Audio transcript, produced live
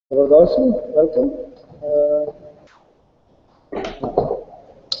Welcome. So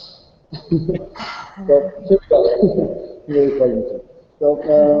here we go.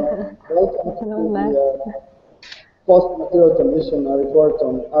 Welcome to the post-material condition, a report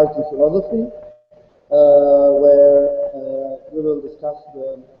on art and philosophy, where we will discuss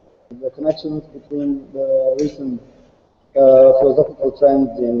the connections between the recent philosophical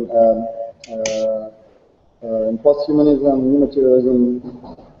trends in posthumanism, new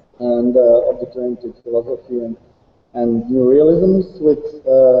materialism, and object-oriented philosophy and new realisms with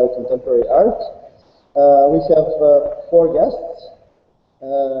contemporary art. We have 4 guests.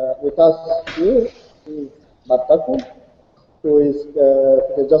 With us here is Bartaku, who has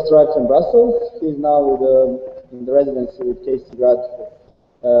just arrived from Brussels. He is now in the residency with KC Grad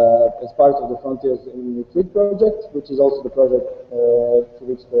as part of the Frontiers in Euclid project, which is also the project to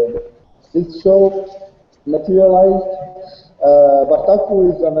which this show materialized.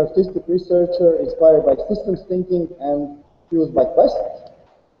 Bartaku is an artistic researcher inspired by systems thinking and fueled by quest.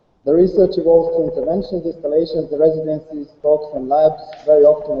 The research evolves through interventions, installations, residencies, talks, and labs, very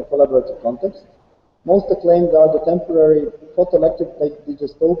often in a collaborative context. Most acclaimed are the temporary photoelectric plate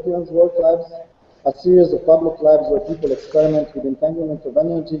digistopians work labs, a series of public labs where people experiment with entanglement of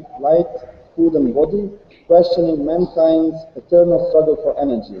energy, light, food, and body, questioning mankind's eternal struggle for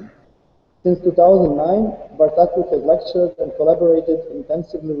energy. Since 2009, Bartaku has lectured and collaborated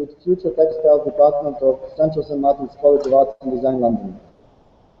intensively with Future Textiles Department of Central St. Martin's College of Arts and Design, London.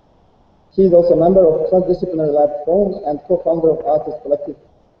 He is also a member of Transdisciplinary Lab Phone and co-founder of Artist Collective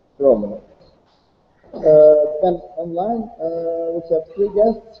Rome. Then online, we have 3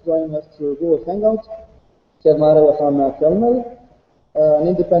 guests joining us through Google Hangout. We have Mara-Johanna Kölmel, an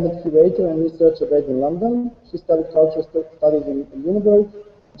independent curator and researcher based in London. She studied cultural studies in Lüneburg,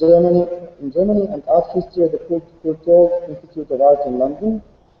 Germany, and art history at the Kölmel Institute of Art in London.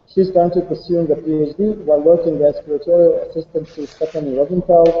 She is currently pursuing a PhD while working as curatorial assistant to Stephanie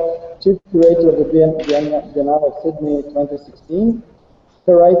Rosenthal, chief curator of the Biennale of Sydney 2016.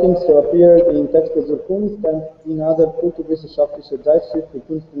 Her writings have appeared in Texte zur Kunst and in other kulturwissenschaftliche Zeitschrift für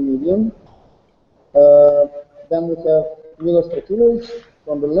Kunst und Medien. Then we have Miloš Trakilović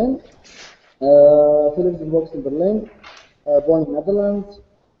from Berlin. He lives and works in Berlin, born in Netherlands.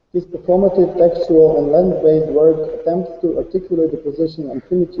 His performative, textual, and lens-based work attempts to articulate the position and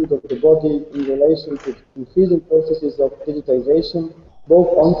finitude of the body in relation to increasing processes of digitization, both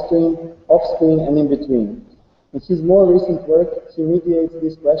on-screen, off-screen, and in between. In his more recent work, he mediates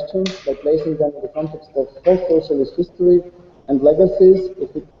these questions by placing them in the context of post-socialist history and legacies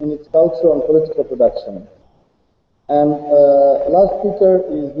in its cultural and political production. And last speaker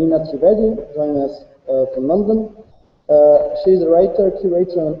is Nina Trivedi, joining us from London. She is a writer,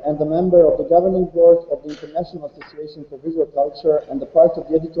 curator, and a member of the governing board of the International Association for Visual Culture and a part of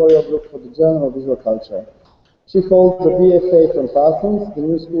the editorial group for the Journal of Visual Culture. She holds a BFA from Parsons, the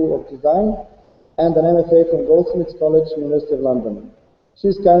New School of Design, and an MFA from Goldsmiths College, University of London. She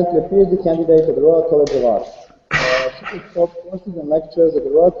is currently a PhD candidate at the Royal College of Art. She has taught courses and lectures at the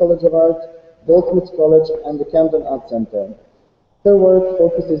Royal College of Art, Goldsmiths College, and the Camden Art Centre. Her work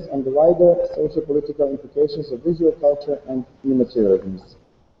focuses on the wider socio-political implications of visual culture and new materialisms.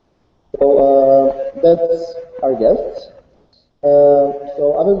 So that's our guests.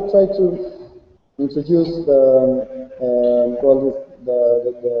 So I will try to introduce the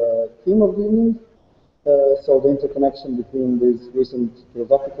theme of the evening. So the interconnection between these recent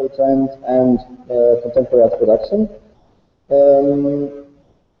philosophical trends and contemporary art production.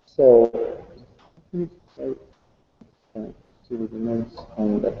 The notes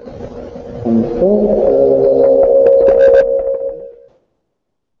on the phone.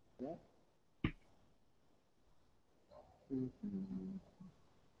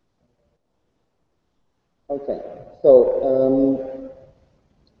 Okay, so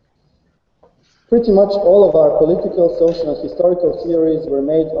pretty much all of our political, social, and historical theories were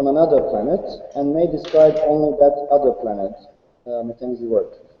made on another planet and may describe only that other planet, Mackenzie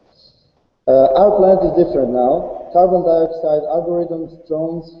work. Our planet is different now. Carbon dioxide, algorithms,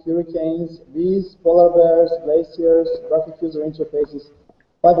 drones, hurricanes, bees, polar bears, glaciers, graphic user interfaces,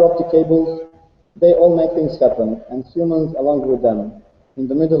 fiber optic cables, they all make things happen, and humans along with them, in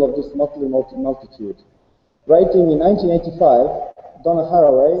the middle of this motley multitude. Writing in 1985, Donna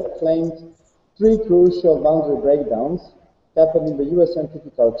Haraway claimed 3 crucial boundary breakdowns happened in the US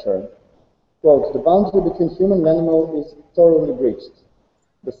scientific culture. Quote, the boundary between human and animal is thoroughly breached.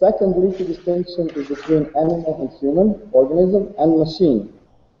 The second leaky distinction is between animal and human, organism, and machine.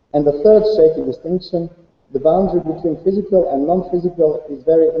 And the third shaky distinction, the boundary between physical and non-physical, is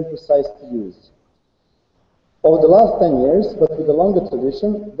very imprecise to use. Over the last 10 years, but with a longer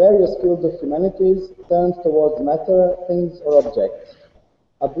tradition, various fields of humanities turned towards matter, things, or objects.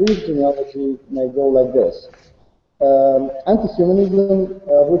 A brief genealogy may go like this. Anti-humanism,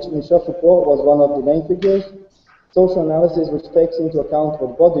 which Miloš was one of the main figures, social analysis which takes into account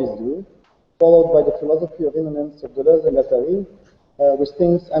what bodies do, followed by the philosophy of immanence of Deleuze and Guattari, which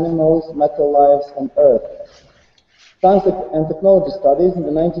thinks animals, metal lives, and earth. Science and technology studies in the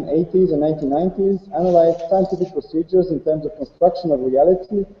 1980s and 1990s analyzed scientific procedures in terms of construction of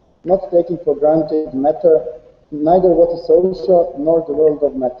reality, not taking for granted matter, neither what is social nor the world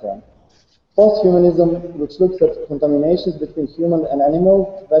of matter. Posthumanism, which looks at contaminations between human and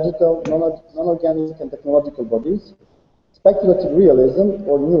animal, vegetal, non-organic and technological bodies. Speculative realism,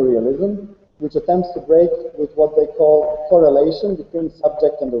 or new realism, which attempts to break with what they call correlation between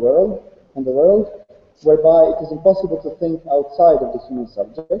subject and the world, whereby it is impossible to think outside of the human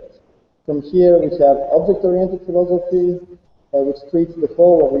subject. From here we have object-oriented philosophy, which treats the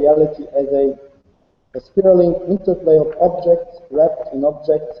whole of reality as a spiraling interplay of objects, wrapped in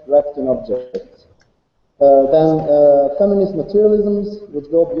objects, wrapped in objects. Then feminist materialisms, which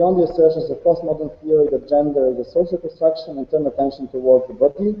go beyond the assertions of postmodern theory that gender is a social construction and turn attention towards the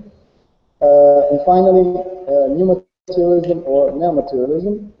body. And finally, new materialism or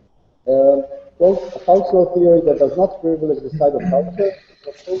neo-materialism, a cultural theory that does not privilege the side of culture,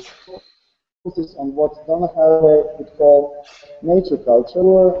 but focuses on what Donna Haraway would call nature culture,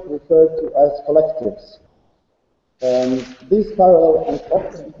 or referred to as collectives. These parallel and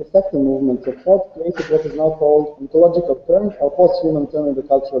often intersecting movements of thought created what is now called ontological term or post-human term in the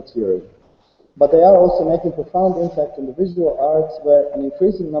cultural theory. But they are also making profound impact on the visual arts, where an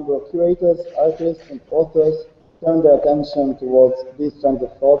increasing number of curators, artists, and authors turn their attention towards these strands of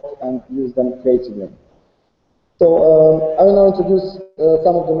thought and use them creatively. So I will now introduce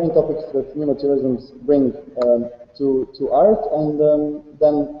some of the main topics that new materialisms bring to art, and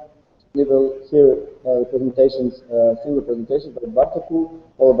then we will hear presentations, single presentations by Bartaku,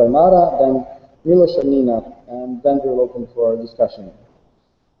 followed by Mara, then Miloš and Nina, and then we will open for discussion.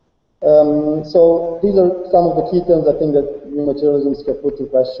 So these are some of the key terms I think that new materialisms have put in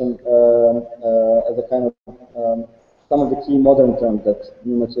question as a kind of some of the key modern terms that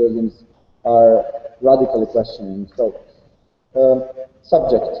new materialisms are radically questioning. So,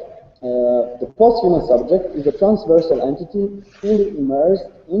 subject. The post-human subject is a transversal entity fully immersed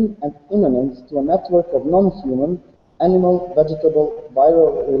in and immanent to a network of non-human, animal, vegetable,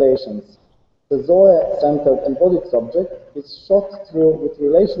 viral relations. The Zoe-centered embodied subject is shot through with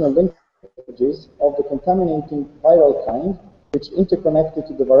relational linkages of the contaminating viral kind, which interconnected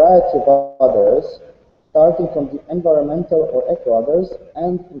to the variety of others, starting from the environmental or eco-others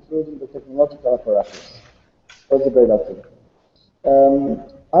and including the technological apparatus. That's a great article.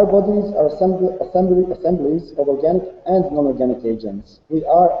 Our bodies are assemblies of organic and non-organic agents. We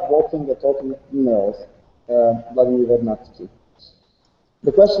are walking and talking minerals, Vladimir Vernadsky.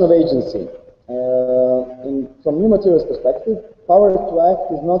 The question of agency. From new materials perspective, power to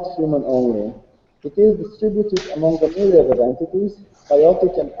act is not human only. It is distributed among a myriad of entities,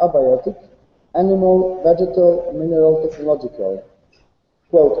 biotic and abiotic, animal, vegetal, mineral, technological.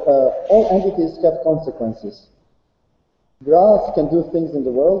 Quote, all entities have consequences. Grass can do things in the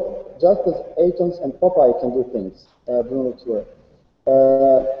world, just as atoms and Popeye can do things, Bruno Latour.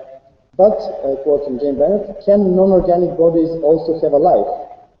 But, quoting Jane Bennett, can non-organic bodies also have a life?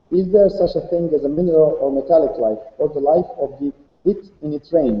 Is there such a thing as a mineral or metallic life, or the life of the it in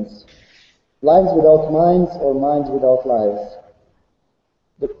its reigns? Lives without minds or minds without lives?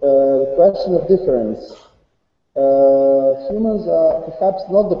 The question of difference. Humans are perhaps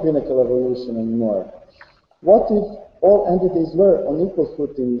not the pinnacle of evolution anymore. What if all entities were on equal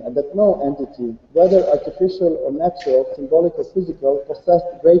footing and that no entity, whether artificial or natural, symbolic or physical, possessed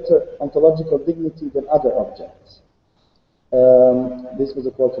greater ontological dignity than other objects? This was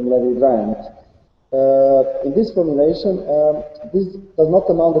a quote from Levi Bryant. In this formulation, this does not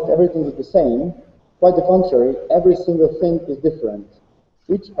amount that everything is the same. Quite the contrary, every single thing is different.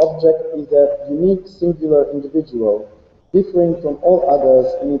 Each object is a unique, singular individual, differing from all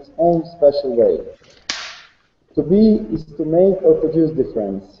others in its own special way. To be is to make or produce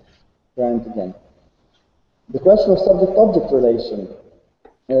difference. Bryant again. The question of subject-object relation.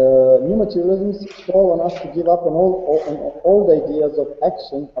 New materialisms call on us to give up on all the ideas of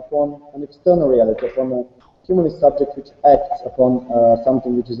action upon an external reality, upon a humanist subject which acts upon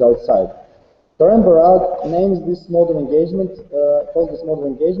something which is outside. Torren Barad names this mode of engagement, calls this mode of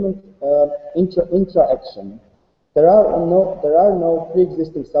engagement intra-action. There are no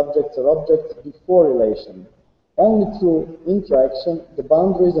pre-existing subjects or objects before relation. Only through interaction, the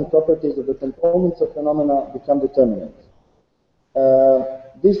boundaries and properties of the components of phenomena become determinate.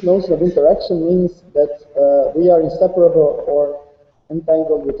 This notion of interaction means that we are inseparable or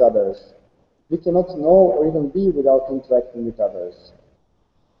entangled with others. We cannot know or even be without interacting with others.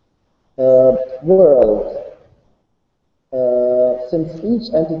 World. Since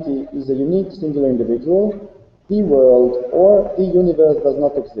each entity is a unique singular individual, the world or the universe does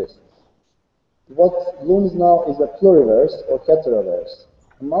not exist. What looms now is a pluriverse or heteroverse,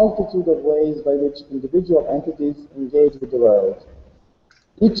 a multitude of ways by which individual entities engage with the world.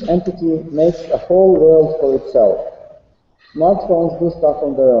 Each entity makes a whole world for itself. Smartphones do stuff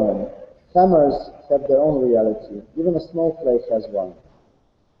on their own. Hammers have their own reality. Even a snowflake has one.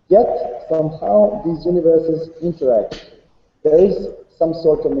 Yet, somehow, these universes interact. There is some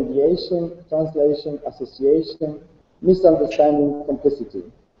sort of mediation, translation, association, misunderstanding, complicity.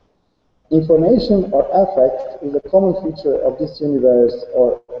 Information or affect is a common feature of this universe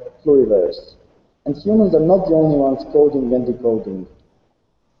or pluriverse, and humans are not the only ones coding and decoding.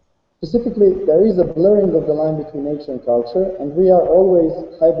 Specifically, there is a blurring of the line between nature and culture, and we are always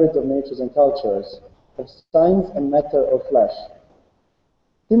hybrids of natures and cultures, of science and matter or flesh.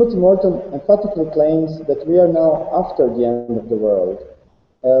 Timothy Morton emphatically claims that we are now after the end of the world,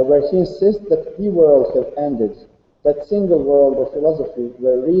 where he insists that the world has ended, that single world of philosophy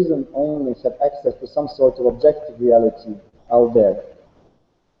where reason only had access to some sort of objective reality out there.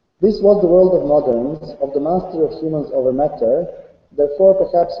 This was the world of moderns, of the mastery of humans over matter, therefore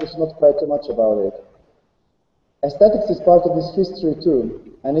perhaps we should not cry too much about it. Aesthetics is part of this history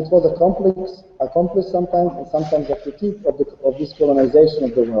too, and it was accomplished sometimes and sometimes a critique of this colonization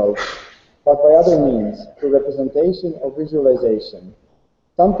of the world, but by other means, through representation or visualization.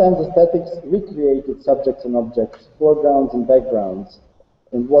 Sometimes aesthetics recreated subjects and objects, foregrounds and backgrounds,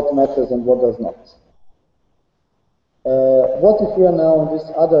 and what matters and what does not. What if we are now in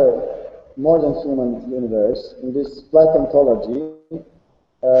this other, more than human universe, in this flat ontology,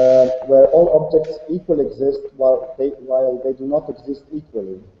 where all objects equally exist while they do not exist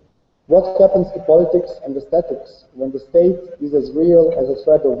equally? What happens to politics and aesthetics when the state is as real as a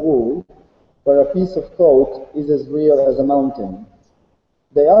thread of wool, where a piece of coat is as real as a mountain?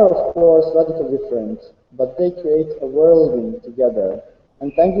 They are, of course, radically different, but they create a worlding together,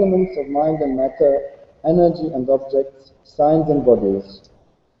 entanglements of mind and matter, energy and objects, signs and bodies.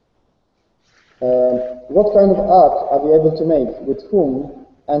 What kind of art are we able to make, with whom,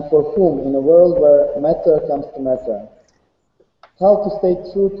 and for whom, in a world where matter comes to matter? How to stay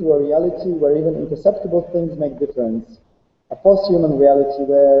true to a reality where even imperceptible things make difference, a post-human reality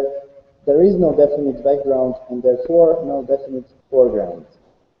where there is no definite background and therefore no definite foreground.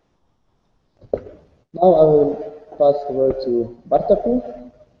 Now I will pass the word to Bartaku.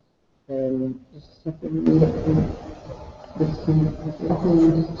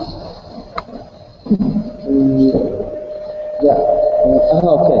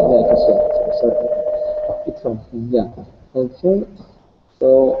 It's on. Yeah. Okay. So,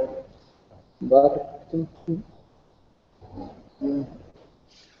 Bartaku.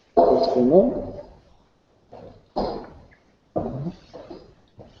 Let's go now.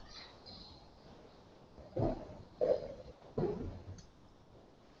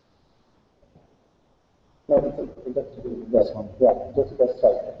 No, that's one. Yeah, just that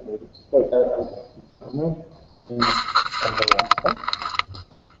side.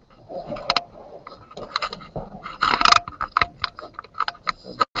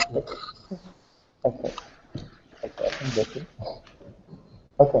 Okay. I think that's it.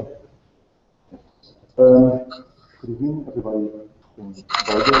 Okay. Good evening, everybody in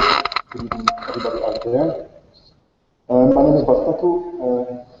Belgium. Good evening, everybody out there. My name is Bartaku.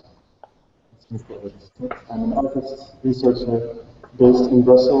 I'm an artist researcher based in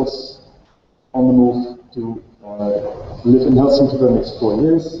Brussels, on the move to live in Helsinki for the next 4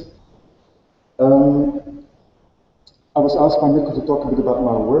 years. I was asked by Mirko to talk a bit about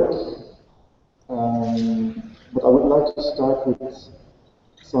my work, but I would like to start with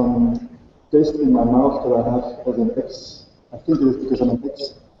some taste in my mouth that I have as an I think it is because I'm an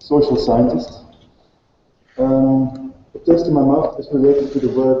ex-social scientist. The taste in my mouth is related to the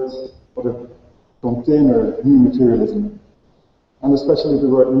word, or the container, new materialism. And especially the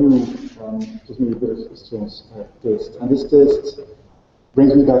word new gives me a bit of a strange taste. And this taste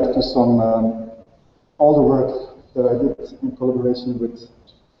brings me back to all the work that I did in collaboration with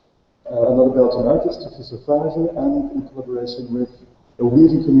another Belgian artist, philosophies, and in collaboration with a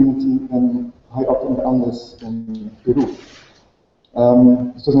weaving community high up in the Andes in Peru.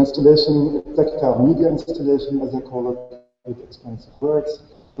 This was an installation, a tactile media installation, as I call it, with expensive words,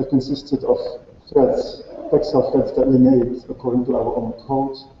 that consisted of threads, textile threads that we made according to our own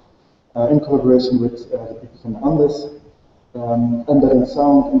code, in collaboration with the people from the Andes, embedding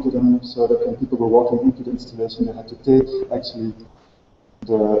sound into them so that when people were walking into the installation, they had to take actually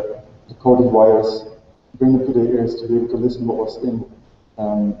the coded wires, bring them to their ears to be able to listen what was in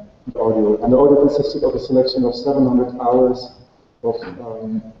the audio. And the audio consisted of a selection of 700 hours of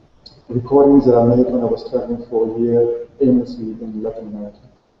recordings that I made when I was traveling for a year aimlessly in Latin America.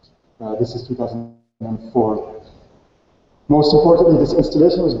 This is 2004. Most importantly, this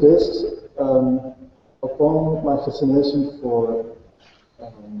installation was based upon my fascination for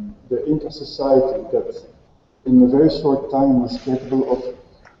the Inca society that in a very short time was capable of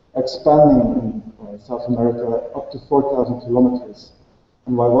expanding in South America up to 4,000 kilometers.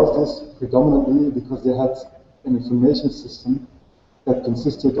 And why was this? Predominantly because they had an information system that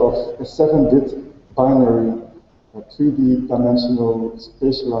consisted of a 7-bit binary, 3D dimensional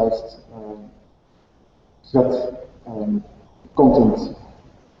spatialized thread content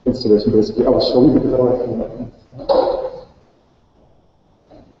installation, basically. I will show you because I don't have.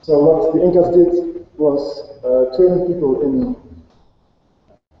 So what the Incas did was training people in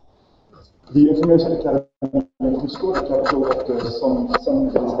the information academy in Cusco, the capital of the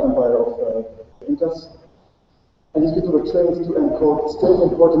sun-based empire of the Incas. And these people were trained to encode still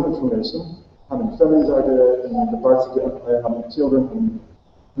important information. How many families are there in the parts of the empire, how many children,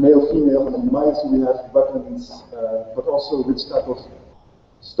 male, female, how many mines do we have, weapons, but also which type of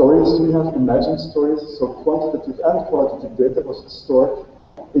stories do we have, imagined stories. So quantitative and qualitative data was stored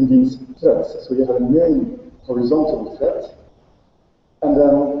in these threads. So you have a main horizontal thread, and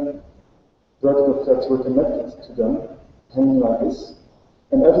then vertical threads were connected to them, hanging like this.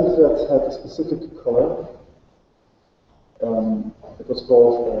 And every thread had a specific color. It was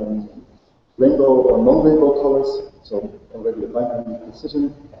called rainbow or non-rainbow colors, so already a binary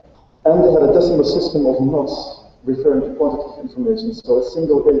precision. And they had a decimal system of knots referring to quantitative information. So a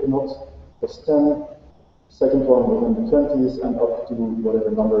single 8 knot was 10, second one was in the 20s, and up to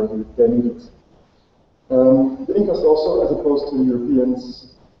whatever number they needed. The Incas also, as opposed to the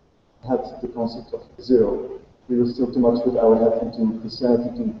Europeans, had the concept of 0. We were still too much with our head into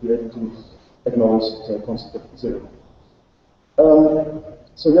Christianity to be able to acknowledge the concept of 0.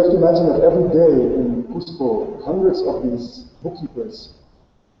 So you have to imagine that every day in Cusco, hundreds of these bookkeepers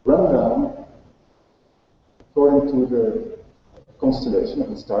run down, according to the constellation of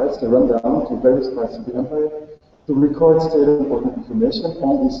the stars, they run down to various parts of the empire to record still important information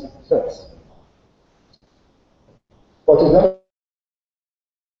on these threads. But then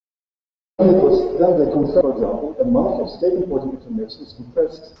they confirm, for example, a month of state important information is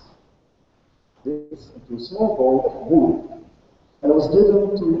compressed this into a small ball of wool. And it was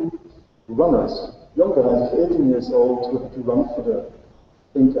given to runners, young guys of 18 years old who had to run for the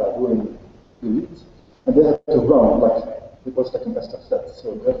Inca ruling elite. And they had to run like it was like an estafette.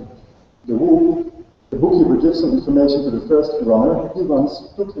 So the bookkeeper gives some information to the first runner. He runs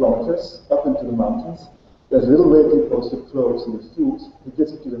 2 kilometers up into the mountains. There's a little waiting post with clothes and with food. He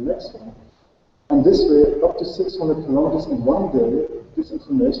gives it to the next one. And this way, up to 600 kilometers in one day, this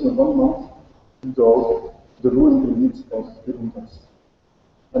information in 1 month would go the ruling elite of the Incas.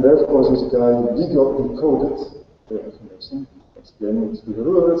 And there, of course, was a guy who decoded the information, explaining it to the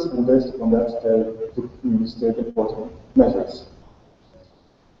rulers, and based upon that, they took new state important measures.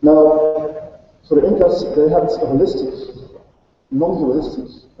 Now, for the Incas, they had a holistic, non-dualistic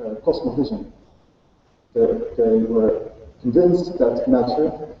cosmovision. They were convinced that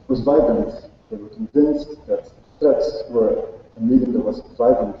matter was vibrant. They were convinced that threads were a medium that was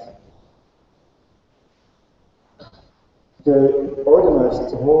vibrant. They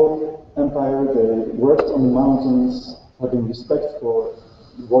organized the whole empire, they worked on the mountains, having respect for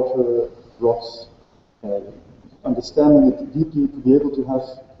water, rocks, understanding it deeply to be able to have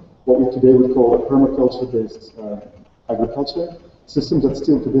what we today would call a permaculture-based agriculture, systems that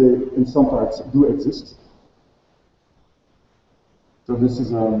still today in some parts do exist. So this is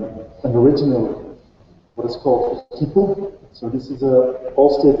an original, what is called a quipu. So this is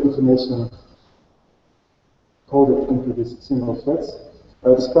all-state information coded into these single threads.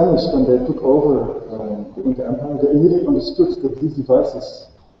 The Spanish, when they took over the Inca Empire, they immediately understood that these devices,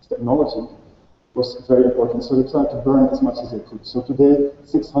 this technology, was very important. So they tried to burn as much as they could. So today,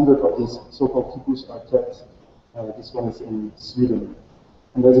 600 of these so-called quipus are kept. This one is in Sweden.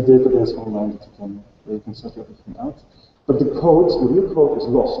 And there's a database online that where you can search everything out. But the code, the real code is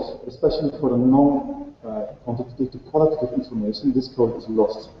lost, especially for the non-quantitative, qualitative information. This code is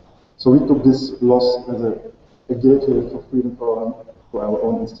lost. So we took this loss as a gateway for freedom for our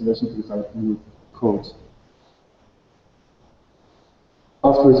own installation to develop new code.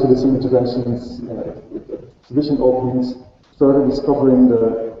 afterwards, with some interventions, exhibition openings, further discovering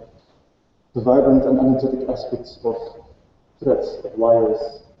the vibrant and energetic aspects of threads, of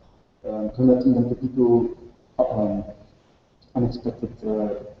wires, connecting them to people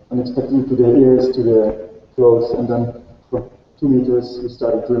unexpectedly to their ears, to their clothes, and then from 2 meters we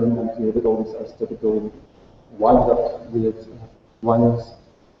started drilling and created all these aesthetical wind-up weird wires.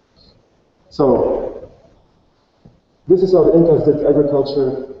 So this is how the Incas did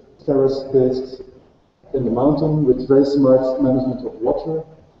agriculture, terrace-based in the mountain with very smart management of water.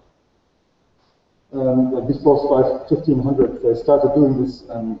 Like before 1500, they started doing this,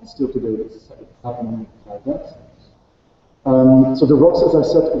 and still today it's happening like that. So the rocks, as I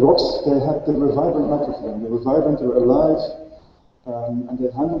said, they were vibrant matter for them. They were vibrant, they were alive, and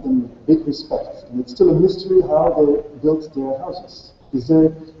they handled them with big respect. And it's still a mystery how they built their houses, because they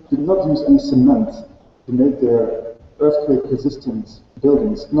did not use any cement to make their earthquake-resistant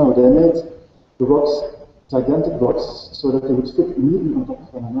buildings. No, they made the rocks, gigantic rocks, so that they would fit immediately on top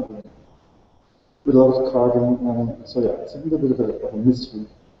of one another, with a lot of carving, and so yeah, it's a little bit of a mystery.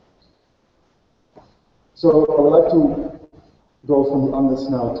 So I would like to go from the Andes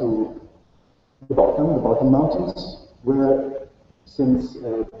now to the Balkan Mountains, where since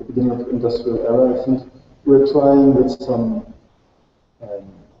the beginning of the industrial era, I think we're trying with some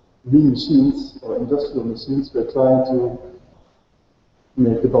lean machines or industrial machines, we're trying to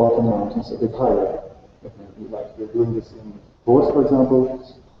make the Balkan Mountains a bit higher. Like we're doing this in Boers, for example,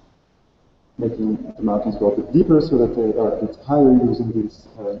 making the mountains go a bit deeper so that they are a bit higher using these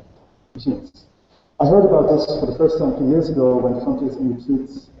machines. I heard about this for the first time 2 years ago when Frontiers in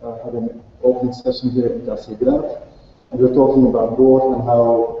Retreats had an opening session here in Trivedi, and we were talking about Boer and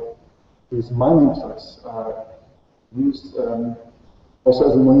how these mining trucks are used also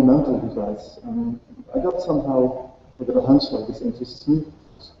as a monumental device. I got somehow a bit of a hunch like this interests me,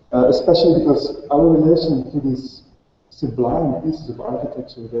 especially because our relation to these sublime pieces of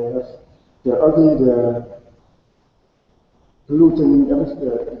architecture, they're ugly, they're polluting,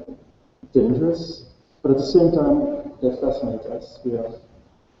 they're dangerous, but at the same time, they fascinate us.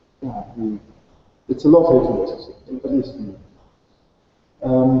 It's a love-hate relationship, at least for me.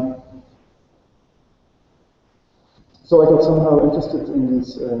 So I got somehow interested in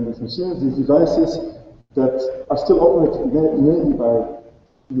these machines, these devices that are still operated mainly by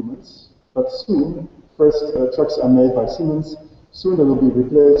humans, but soon, first trucks are made by Siemens, soon they will be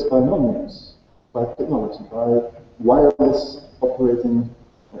replaced by non-humans, by technology, by wireless operating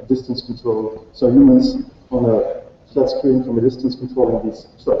distance control, so humans on a flat screen from a distance controlling these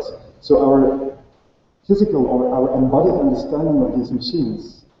trucks. So our physical or our embodied understanding of these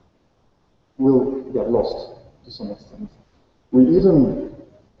machines will get lost to some extent. We even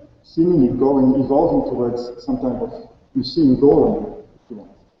seemingly evolving towards some type of machine golem, if you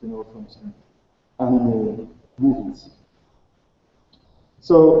want, from some anime movies.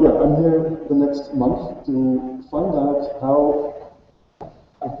 So yeah, I'm here the next month to find out how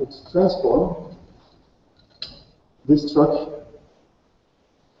I could transform this truck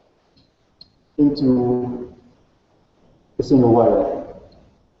into a single wire.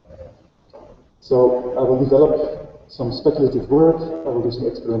 So I will develop some speculative work, I will do some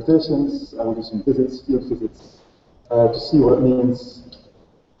experimentations, I will do some visits, field visits, to see what it means,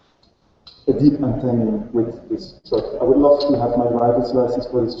 a deep untangling with this truck. I would love to have my driver's license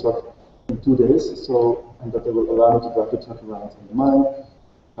for this truck in 2 days, and that they will allow me to drive the truck around in the mine.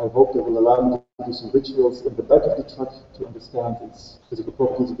 I hope they will allow me to do some rituals in the back of the truck to understand its physical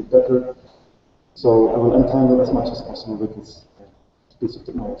properties a bit better. So I will entangle as much as possible with this piece of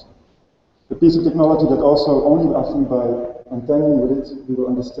technology. A piece of technology that also, only I think by entangling with it, we will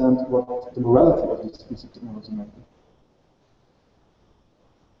understand what the morality of this piece of technology might be.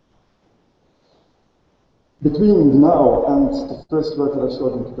 Between now and the first work that I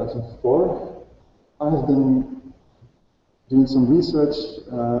showed in 2004, I have been doing some research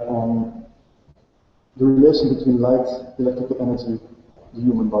on the relation between light, electrical energy, the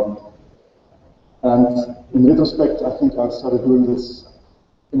human body. And in retrospect, I think I started doing this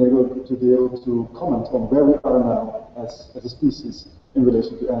to be able to comment on where we are now as a species in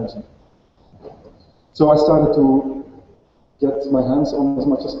relation to energy. So I started to get my hands on as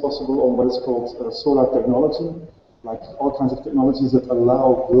much as possible on what is called solar technology, like all kinds of technologies that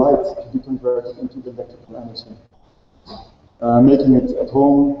allow light to be converted into electrical energy. Making it at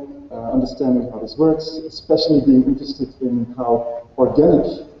home, understanding how this works, especially being interested in how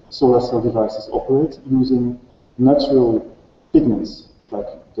organic solar cell devices operate using natural pigments, like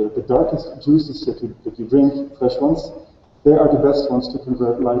the darkest juices that you drink, fresh ones, they are the best ones to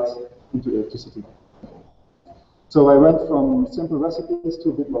convert light into electricity. So I went from simple recipes to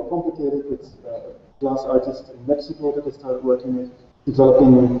a bit more complicated with glass artists in Mexico that I started working with,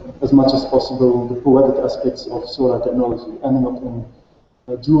 developing as much as possible the poetic aspects of solar technology, ending up in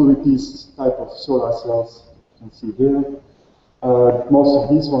a jewelry piece type of solar cells, you can see here. Most of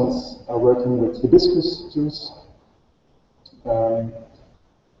these ones are working with hibiscus juice.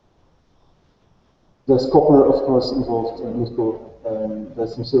 There's copper, of course, involved in Mirko.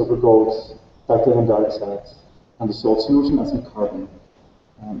 There's some silver, gold, titanium dioxide, and the salt solution and some carbon.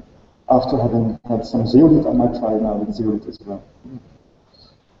 After having had some zeolite, I might try now with zeolite as well.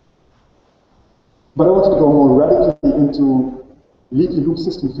 But I wanted to go more radically into leaky loop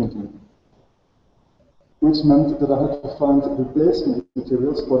system thinking, which meant that I had to find replacement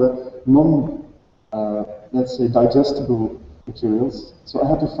materials for the let's say, digestible materials. So I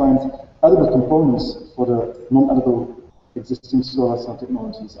had to find edible components for the non-edible existing solar cell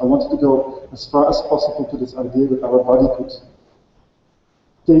technologies. I wanted to go as far as possible to this idea that our body could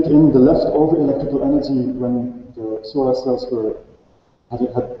take in the leftover electrical energy when the solar cells were having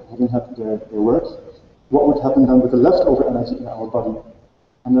had their work. What would happen then with the leftover energy in our body?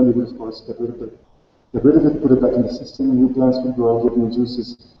 And then we would, of course, get rid of it, put it back in the system, new plants would grow, give new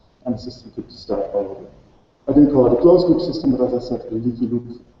juices, and the system could start all over. I didn't call it a closed loop system, but as I said, a leaky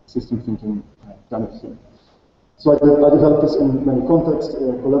loop system thinking kind of thing. So I developed this in many contexts,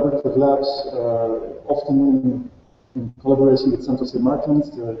 collaborative labs, often in collaboration with Centro St.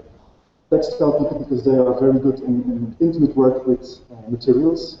 Martin's, the textile people, because they are very good in intimate work with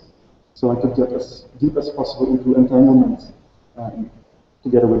materials. So I could get as deep as possible into entanglement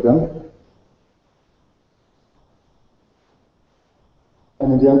together with them.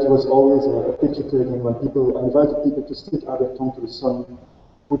 And in the end, it was always a picture taking when I invited people to stick out their tongue to the sun,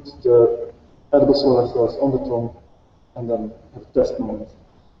 put the edible solar cells on the tongue, and then have a test moment.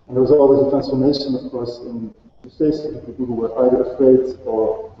 And there was always a transformation, of course, in the face of the people who were either afraid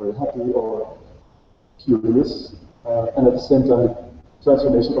or very happy or curious, and at the same time, the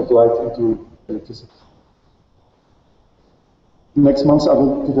transformation of light into electricity. Next month, I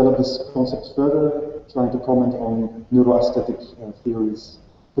will develop this concept further, trying to comment on neuroaesthetic theories,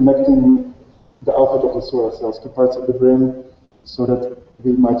 connecting the output of the solar cells to parts of the brain so that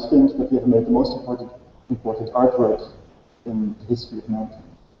we might think that we have made the most important artwork in the history of mankind.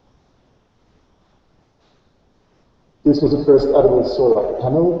 This was the first edible solar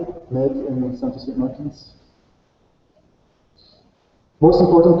panel made in Centro St. Martin's. Most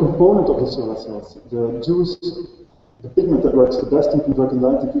important component of the solar cells, the juice, the pigment that works the best in converting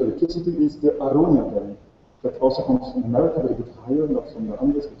light into electricity, is the aronia berry. That also comes from America, but a bit higher, not from the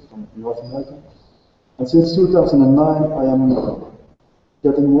Andes, but from North America. And since 2009, I am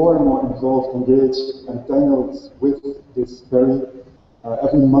getting more and more involved, engaged, and tangled with this berry.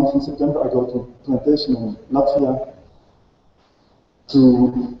 Every month in September, I go to a plantation in Latvia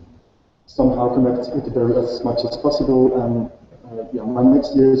to somehow connect with the berry as much as possible. And my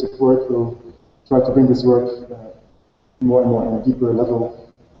next years of work will try to bring this work more and more on a deeper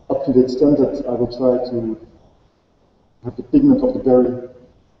level, up to the extent that I will try to have the pigment of the berry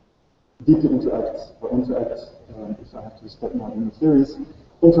deeply interact, if I have to respect my own theories,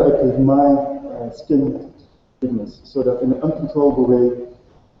 interact with my skin pigments, so that in an uncontrollable way,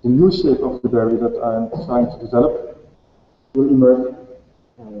 the new shape of the berry that I'm trying to develop will emerge,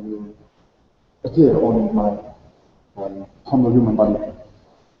 will appear on my humble human body.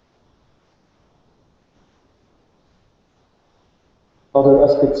 Other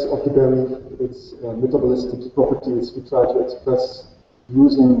aspects of the berry, its metabolistic properties, we try to express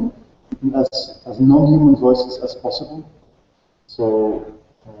using as non-human voices as possible. So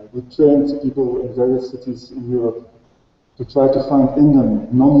we trained people in various cities in Europe to try to find in them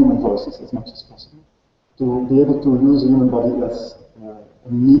non-human voices as much as possible, to be able to use the human body as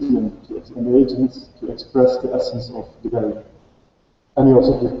a medium, an agent to express the essence of the berry. And we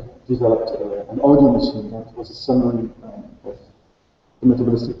also developed an audio machine that was a summary of the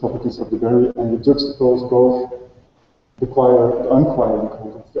metabolistic properties of the berry, and we juxtaposed both the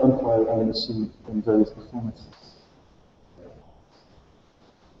unquiet and the machine in various performances.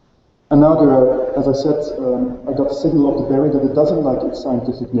 And now there are, as I said, I got a signal of the berry that it doesn't like its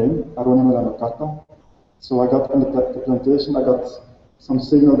scientific name, Aronia melanocarpa. So I got in the plantation, I got some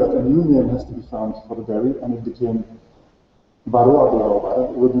signal that a new name has to be found for the berry, and it became Baroa Baroa.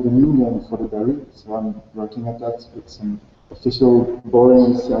 It will be the new name for the berry. So I'm working at that with some official,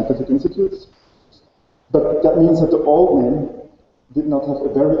 boring scientific institutes. But that means that the old name did not have a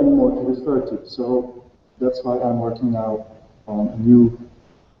berry anymore to refer to. So that's why I'm working now on a new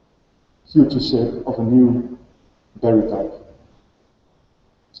future shape of a new berry type.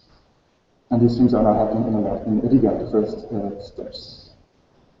 And And these things are now happening in Riga, the first steps.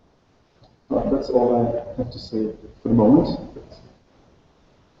 Well, that's all I have to say for the moment.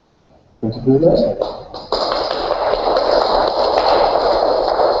 Thank you very much.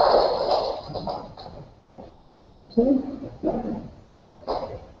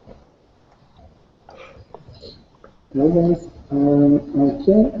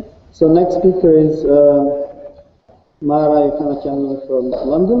 Okay, so next speaker is Mara-Johanna from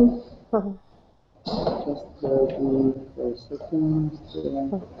London. Just bear with me for a second.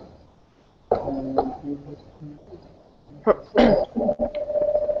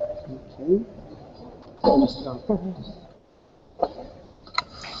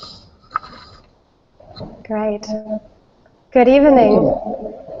 Great. Good evening.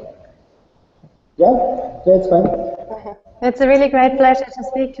 Yeah, it's fine. It's a really great pleasure to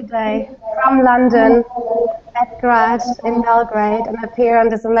speak today from London, at Grad in Belgrade, and appear on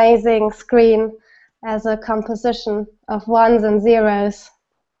this amazing screen as a composition of ones and zeros.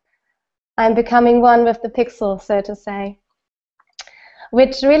 I'm becoming one with the pixel, so to say.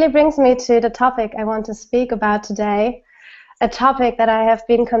 Which really brings me to the topic I want to speak about today, a topic that I have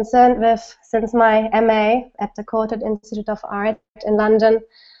been concerned with since my MA at the Courtauld Institute of Art in London,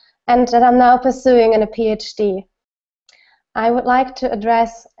 and that I'm now pursuing in a PhD. I would like to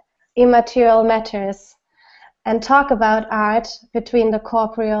address immaterial matters and talk about art between the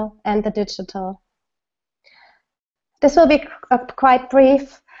corporeal and the digital. This will be a quite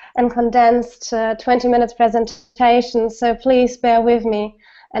brief and condensed 20-minute presentation, so please bear with me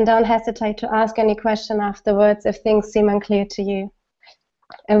and don't hesitate to ask any question afterwards if things seem unclear to you.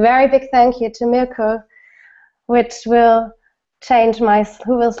 A very big thank you to Mirko, who will change my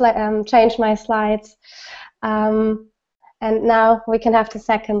slides. And now we can have the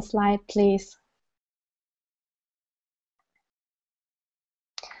second slide, please.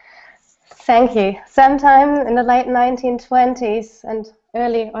 Thank you. Sometime in the late 1920s and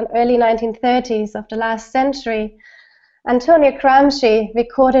early 1930s of the last century, Antonio Gramsci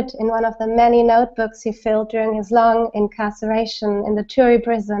recorded in one of the many notebooks he filled during his long incarceration in the Turi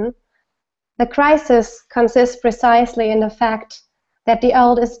prison, the crisis consists precisely in the fact that the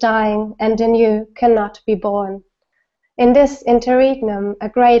old is dying and the new cannot be born. In this interregnum, a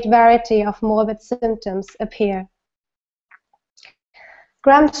great variety of morbid symptoms appear.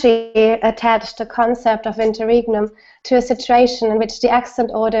 Gramsci attached the concept of interregnum to a situation in which the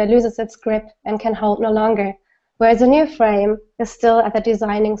accent order loses its grip and can hold no longer, whereas a new frame is still at the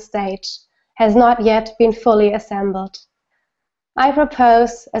designing stage, has not yet been fully assembled. I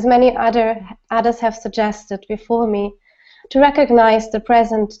propose, as many others have suggested before me, to recognize the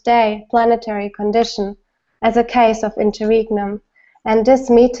present-day planetary condition as a case of interregnum, and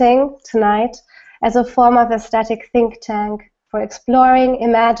this meeting tonight as a form of aesthetic think tank for exploring,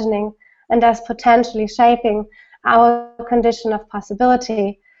 imagining, and thus potentially shaping our condition of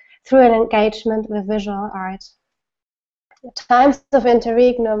possibility through an engagement with visual art. Times of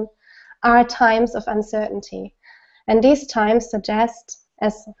interregnum are times of uncertainty, and these times suggest,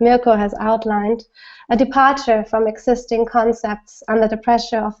 as Mirko has outlined, a departure from existing concepts under the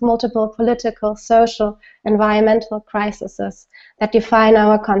pressure of multiple political, social, environmental crises that define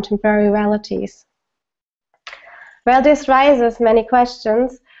our contemporary realities. While this raises many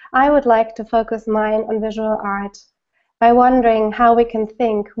questions, I would like to focus mine on visual art by wondering how we can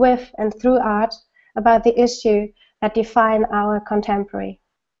think with and through art about the issue that define our contemporary.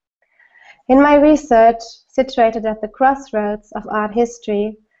 In my research, situated at the crossroads of art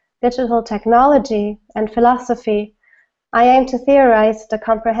history, digital technology, and philosophy, I aim to theorize the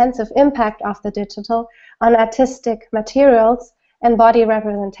comprehensive impact of the digital on artistic materials and body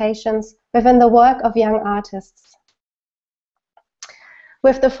representations within the work of young artists.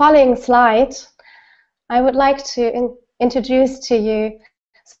 With the following slide, I would like to introduce to you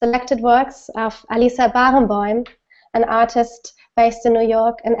selected works of Alisa Barenboim, an artist based in New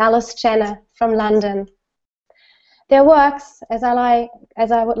York, and Alice Jenner from London. Their works, as I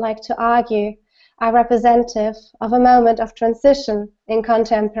would like to argue, are representative of a moment of transition in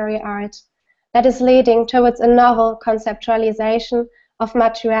contemporary art that is leading towards a novel conceptualization of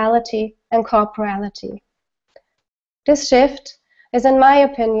materiality and corporality. This shift is, in my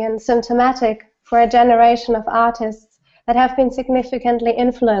opinion, symptomatic for a generation of artists that have been significantly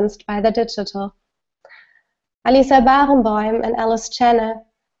influenced by the digital. Alisa Barenboim and Alice Jenner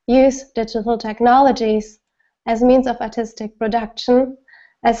use digital technologies as means of artistic production,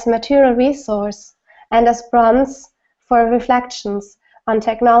 as material resource, and as prompts for reflections on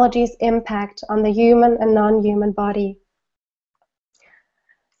technology's impact on the human and non-human body.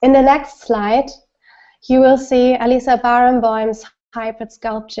 In the next slide, you will see Alisa Barenboim's hybrid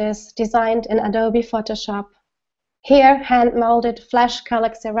sculptures designed in Adobe Photoshop. Here, hand-molded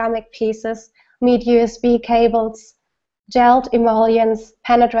flesh-colored ceramic pieces meet USB cables, gelled emollients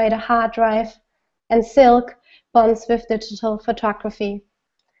penetrate a hard drive, and silk bonds with digital photography.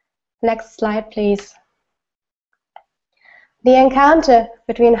 Next slide, please. The encounter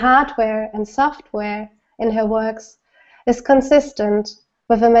between hardware and software in her works is consistent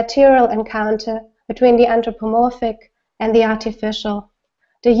with a material encounter between the anthropomorphic and the artificial,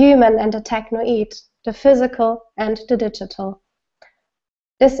 the human and the technoid, the physical and the digital.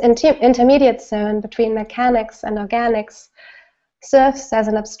 This intermediate zone between mechanics and organics serves as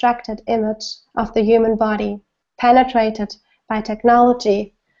an abstracted image of the human body, penetrated by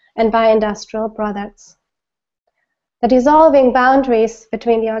technology and by industrial products. The dissolving boundaries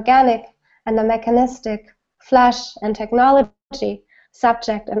between the organic and the mechanistic, flesh and technology,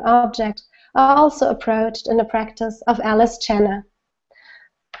 subject and object, are also approached in the practice of Alice Jenner.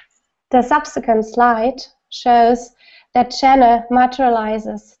 The subsequent slide shows that Jenner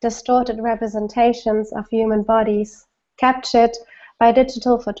materializes distorted representations of human bodies, captured by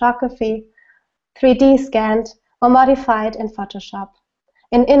digital photography, 3D scanned or modified in Photoshop,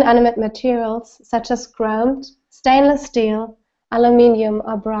 in inanimate materials such as chromed, stainless steel, aluminium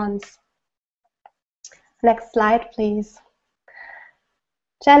or bronze. Next slide, please.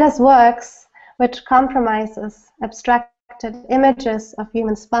 Jenner's works, which compromises abstracted images of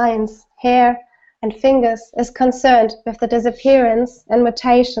human spines, hair, and fingers, is concerned with the disappearance and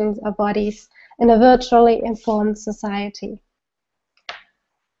mutations of bodies in a virtually informed society.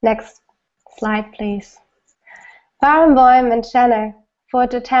 Next slide, please. Barenboim and Jenner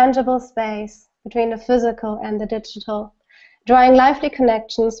forge a tangible space between the physical and the digital, drawing lively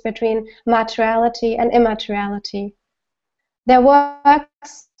connections between materiality and immateriality. Their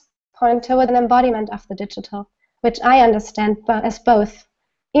works point toward an embodiment of the digital, which I understand as both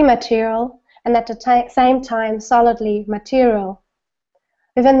immaterial and at the same time solidly material.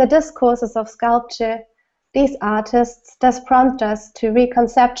 Within the discourses of sculpture, these artists thus prompt us to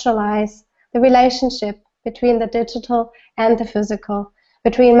reconceptualize the relationship between the digital and the physical,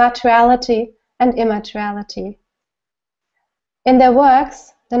 between materiality and immateriality. In their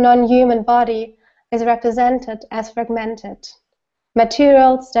works, the non-human body is represented as fragmented.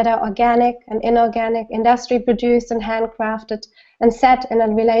 Materials that are organic and inorganic, industry-produced and handcrafted, and set in a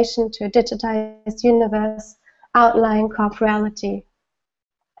relation to a digitized universe, outline corporeality.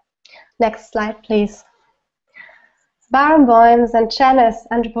 Next slide, please. Barenboim's and Jenner's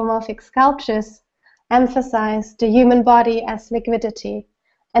anthropomorphic sculptures emphasize the human body as liquidity,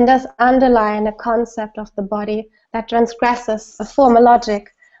 and thus underline a concept of the body that transgresses a formal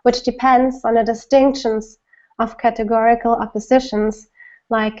logic which depends on the distinctions of categorical oppositions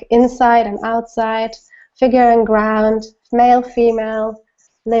like inside and outside, figure and ground, male, female,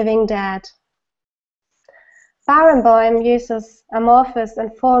 living, dead. Barenboim uses amorphous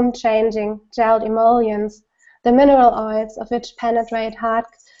and form-changing gelled emollients, the mineral oils of which penetrate hard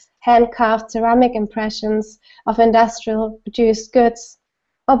hand-carved ceramic impressions of industrial-produced goods,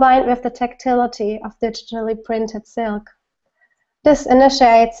 or bind with the tactility of digitally printed silk. This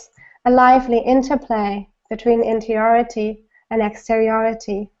initiates a lively interplay between interiority and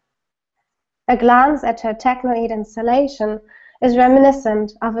exteriority. A glance at her technoid installation is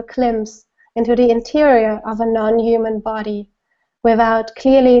reminiscent of a glimpse into the interior of a non-human body without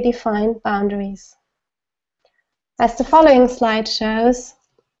clearly defined boundaries. As the following slide shows,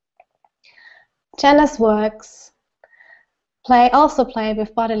 Jenner's works also play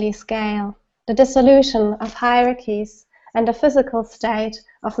with bodily scale, the dissolution of hierarchies and the physical state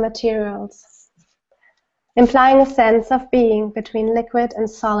of materials, implying a sense of being between liquid and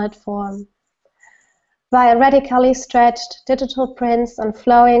solid form. While radically stretched digital prints on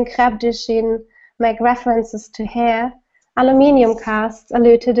flowing crêpe de chine make references to hair, aluminium casts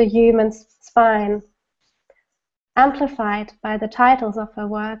allude to the human spine. Amplified by the titles of her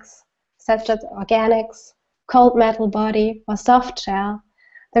works, such as Organics, Cold Metal Body, or Soft Shell,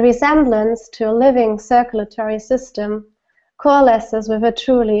 the resemblance to a living circulatory system coalesces with a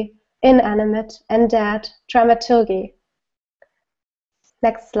truly inanimate and dead dramaturgy.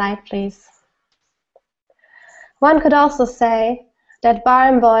 Next slide, please. One could also say that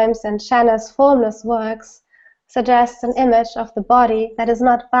Barenboim's and Jenner's formless works suggest an image of the body that is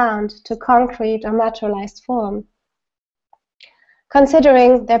not bound to concrete or materialized form.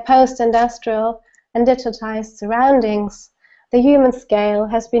 Considering their post-industrial and digitized surroundings, the human scale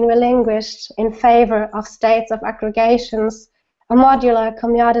has been relinquished in favor of states of aggregations, a modular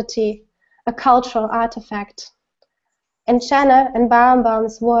commodity, a cultural artifact. In Jenner and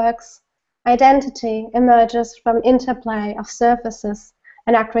Barenboim's works, identity emerges from interplay of surfaces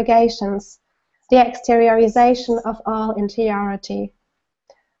and aggregations, the exteriorization of all interiority.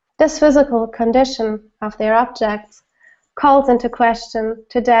 This physical condition of their objects calls into question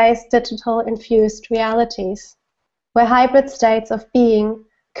today's digital-infused realities, where hybrid states of being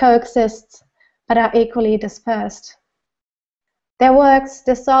coexist but are equally dispersed. Their works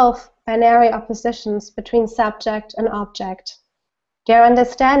dissolve binary oppositions between subject and object. Their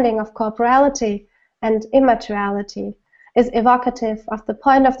understanding of corporality and immateriality is evocative of the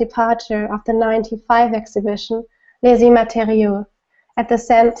point of departure of the 1995 exhibition Les Immatériaux at the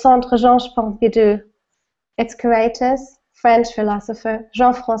Centre Georges Pompidou. Its curators, French philosopher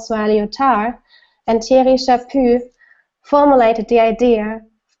Jean-François Lyotard and Thierry Chaput, formulated the idea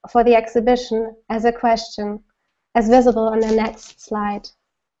for the exhibition as a question, as visible on the next slide.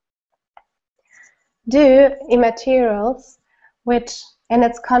 Do immaterials, which in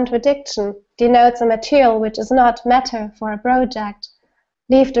its contradiction denotes a material which is not matter for a project,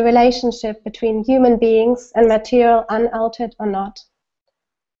 leave the relationship between human beings and material unaltered or not?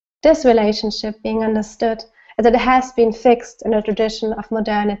 This relationship being understood as it has been fixed in a tradition of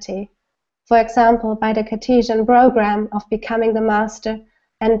modernity, for example by the Cartesian program of becoming the master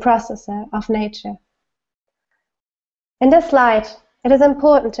and processor of nature. In this slide, it is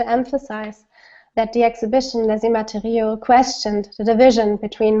important to emphasize that the exhibition Les Immatériaux questioned the division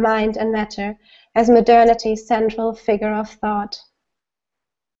between mind and matter as modernity's central figure of thought.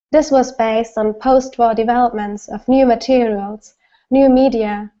 This was based on post-war developments of new materials, new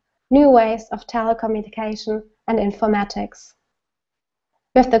media, new ways of telecommunication and informatics.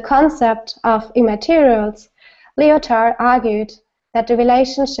 With the concept of immaterials, Lyotard argued that the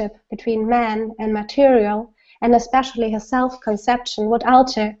relationship between man and material, and especially his self-conception, would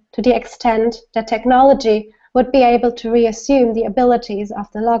alter to the extent that technology would be able to reassume the abilities of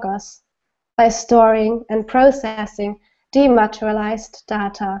the logos by storing and processing dematerialized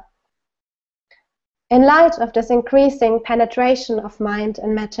data. In light of this increasing penetration of mind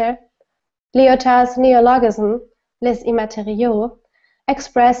and matter, Lyotard's neologism, Les Immatériaux,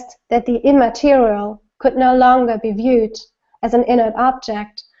 expressed that the immaterial could no longer be viewed as an inert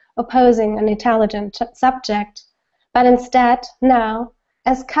object opposing an intelligent subject, but instead now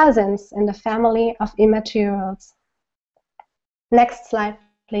as cousins in the family of immaterials. Next slide,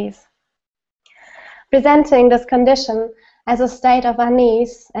 please. Presenting this condition as a state of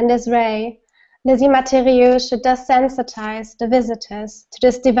unease and disarray, Les Immatériaux should thus sensitize the visitors to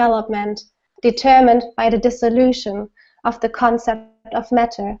this development determined by the dissolution of the concept of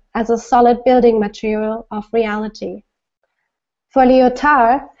matter as a solid building material of reality. For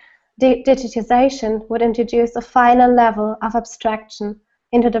Lyotard, digitization would introduce a final level of abstraction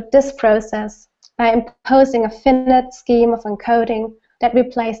into this process by imposing a finite scheme of encoding that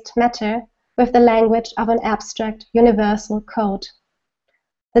replaced matter with the language of an abstract universal code.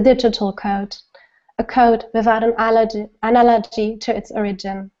 The digital code, a code without an analogy to its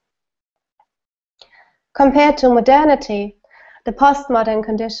origin. Compared to modernity, the postmodern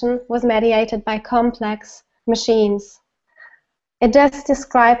condition was mediated by complex machines. It thus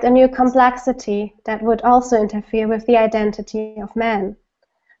described a new complexity that would also interfere with the identity of man.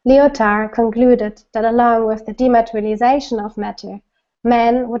 Lyotard concluded that along with the dematerialization of matter,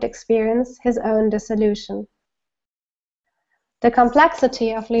 man would experience his own dissolution. The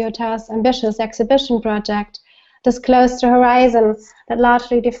complexity of Lyotard's ambitious exhibition project disclosed the horizon that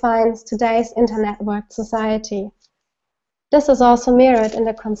largely defines today's internet-worked society. This is also mirrored in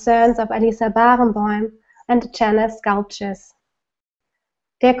the concerns of Elisa Barenboim and the Janus sculptures.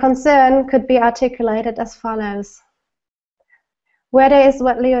 Their concern could be articulated as follows. Where there is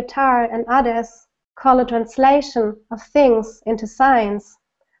what Lyotard and others call a translation of things into science,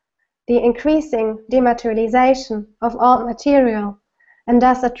 the increasing dematerialization of all material, and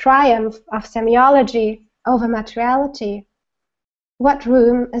thus a triumph of semiology over materiality, what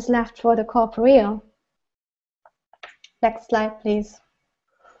room is left for the corporeal? Next slide, please.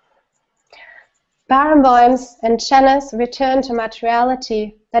 Barenboim's and Janus' return to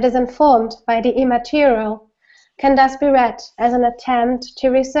materiality that is informed by the immaterial can thus be read as an attempt to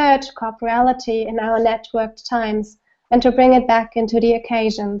research corporeality in our networked times and to bring it back into the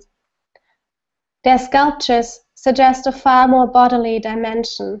occasion. Their sculptures suggest a far more bodily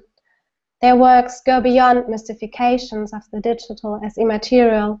dimension. Their works go beyond mystifications of the digital as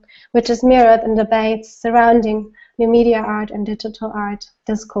immaterial, which is mirrored in debates surrounding new media art and digital art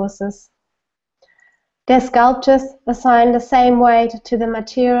discourses. Their sculptures assign the same weight to the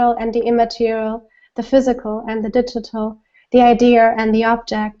material and the immaterial, the physical and the digital, the idea and the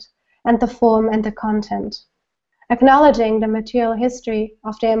object, and the form and the content. acknowledging the material history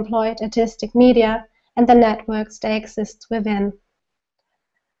of the employed artistic media and the networks they exist within.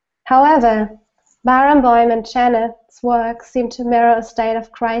 However, Barenboim and Janet's work seem to mirror a state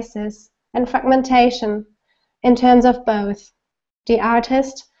of crisis and fragmentation in terms of both the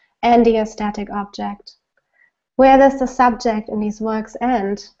artist and the aesthetic object. Where does the subject in these works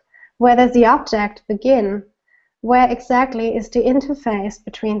end? Where does the object begin? Where exactly is the interface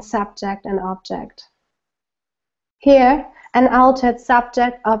between subject and object? Here, an altered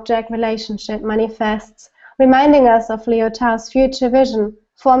subject-object relationship manifests, reminding us of Lyotard's future vision,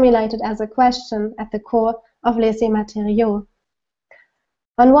 formulated as a question at the core of Les Immatériaux.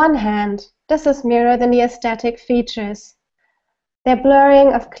 On one hand, this is mirrored in the aesthetic features. Their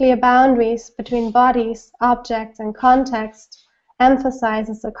blurring of clear boundaries between bodies, objects, and context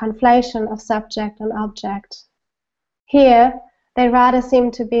emphasizes a conflation of subject and object. Here, they rather seem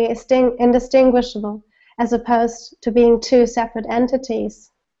to be indistinguishable, as opposed to being two separate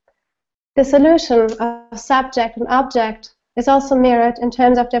entities. The solution of subject and object is also mirrored in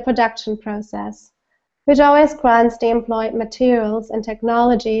terms of their production process, which always grants the employed materials and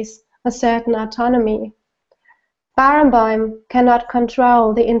technologies a certain autonomy. Barenboim cannot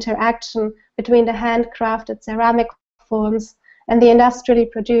control the interaction between the handcrafted ceramic forms and the industrially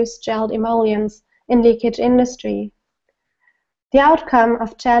produced gelled emollients in leakage industry. The outcome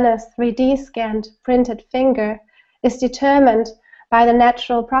of Janet's 3D scanned printed finger is determined by the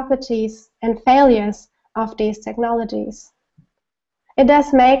natural properties and failures of these technologies. It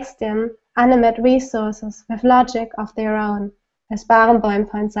thus makes them animate resources with logic of their own, as Barenboim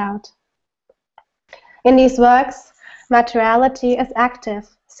points out. In these works, materiality is active,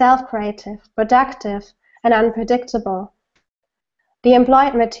 self-creative, productive, and unpredictable. The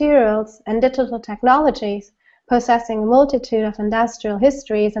employed materials and digital technologies, possessing a multitude of industrial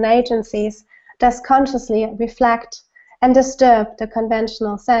histories and agencies, thus consciously reflect and disturb the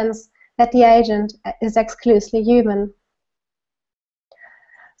conventional sense that the agent is exclusively human.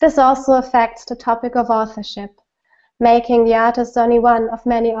 This also affects the topic of authorship, making the artist only one of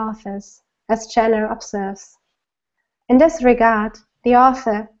many authors, as Jenner observes. In this regard, the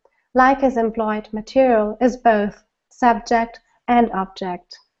author, like his employed material, is both subject and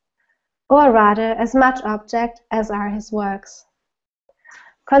object, or rather as much object as are his works.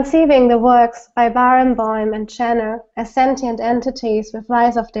 Conceiving the works by Barenboim and Jenner as sentient entities with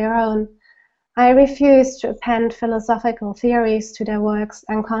lives of their own, I refuse to append philosophical theories to their works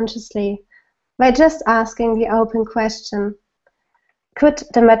unconsciously by just asking the open question: could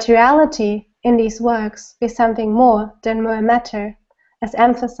the materiality in these works be something more than mere matter, as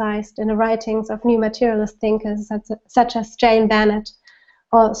emphasized in the writings of new materialist thinkers such as Jane Bennett,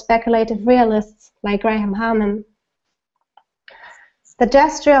 or speculative realists like Graham Harman? The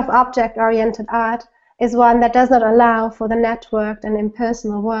gesture of object-oriented art is one that does not allow for the networked and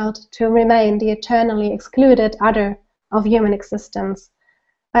impersonal world to remain the eternally excluded other of human existence,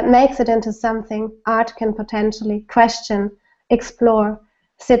 but makes it into something art can potentially question, explore,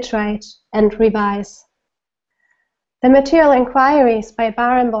 situate, and revise. The material inquiries by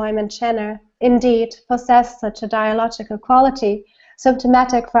Barenboim and Jenner indeed possess such a dialogical quality,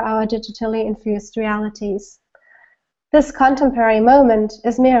 symptomatic for our digitally infused realities. This contemporary moment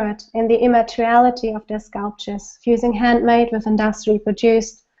is mirrored in the immateriality of their sculptures, fusing handmade with industrially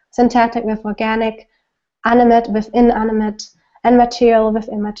produced, synthetic with organic, animate with inanimate, and material with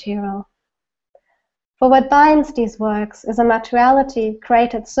immaterial. For what binds these works is a materiality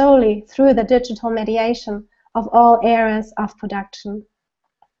created solely through the digital mediation of all eras of production.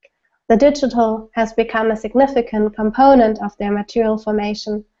 The digital has become a significant component of their material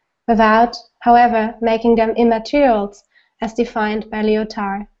formation, without, however, making them immaterials as defined by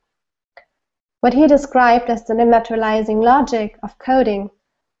Lyotard. What he described as the dematerializing logic of coding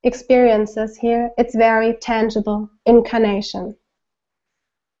experiences here its very tangible incarnation.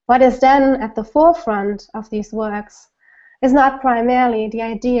 What is then at the forefront of these works is not primarily the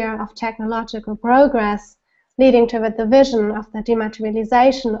idea of technological progress leading toward the vision of the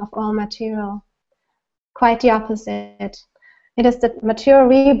dematerialization of all material. Quite the opposite. It is the material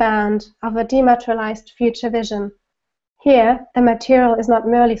rebound of a dematerialized future vision. Here, the material is not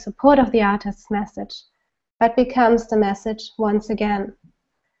merely support of the artist's message, but becomes the message once again.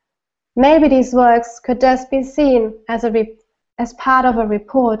 Maybe these works could thus be seen as part of a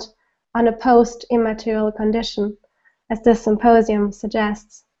report on a post-immaterial condition, as this symposium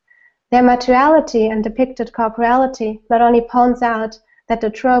suggests. Their materiality and depicted corporality not only points out that the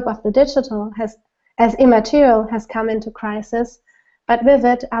trope of the digital as immaterial has come into crisis, but with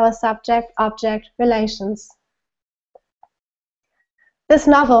it our subject-object relations. This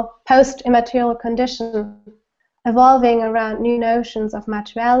novel post-immaterial condition evolving around new notions of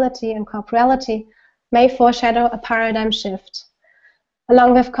materiality and corporality, may foreshadow a paradigm shift.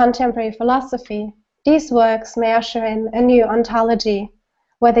 Along with contemporary philosophy, these works may usher in a new ontology,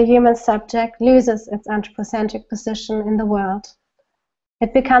 where the human subject loses its anthropocentric position in the world.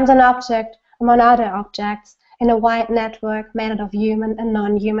 It becomes an object among other objects in a wide network made up of human and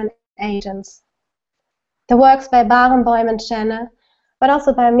non-human agents. The works by Barenboim and Schenne, but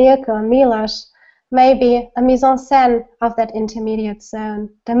also by Mirko and Miloš, may be a mise en scène of that intermediate zone,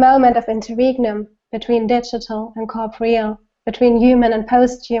 the moment of interregnum between digital and corporeal, between human and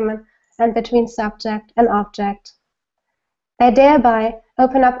post-human, and between subject and object. They thereby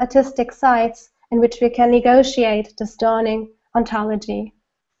open up artistic sites in which we can negotiate this dawning ontology.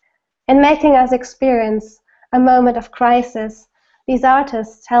 In making us experience a moment of crisis, these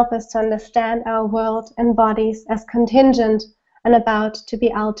artists help us to understand our world and bodies as contingent and about to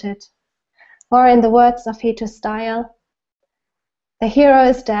be altered. Or in the words of Heto Style, "The hero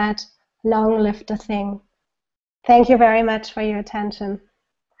is dead, long live the thing." Thank you very much for your attention.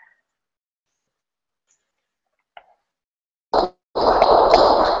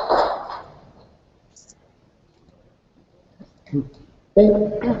 Thank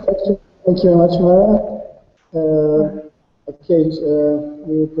you very much, Mara. Okay,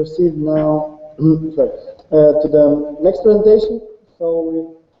 we proceed now to the next presentation. So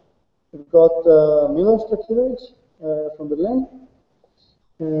we've got Miloš Trakilović from Berlin.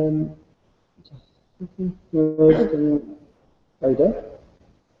 Are you there?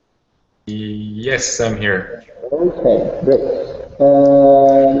 Yes, I'm here. Okay, great.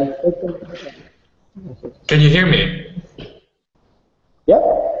 Can you hear me? Yeah.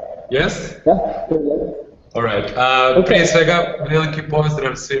 Yes? Yeah. All right. Prije svega, veliki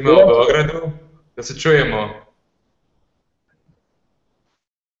pozdrav svima u Beogradu. Da se čujemo.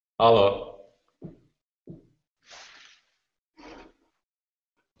 Halo.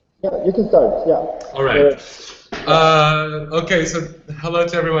 Yeah, you can start. Yeah. All right. Okay, so hello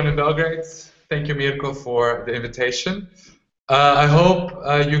to everyone in Belgrade. Thank you, Mirko, for the invitation. I hope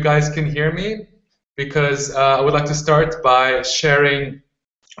you guys can hear me, because I would like to start by sharing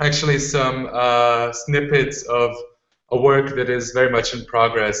actually some snippets of a work that is very much in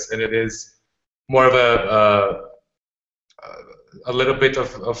progress, and it is more of a little bit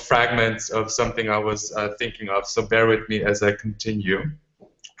of fragments of something I was thinking of, so bear with me as I continue.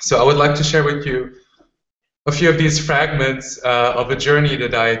 So I would like to share with you a few of these fragments of a journey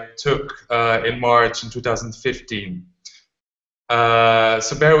that I took in March in 2015.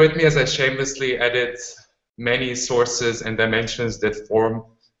 So bear with me as I shamelessly edit many sources and dimensions that form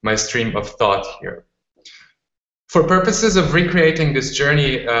my stream of thought here. For purposes of recreating this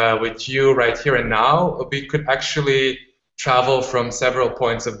journey with you right here and now, we could actually travel from several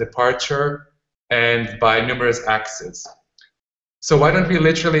points of departure and by numerous axes. So why don't we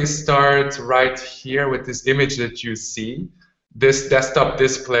literally start right here with this image that you see, this desktop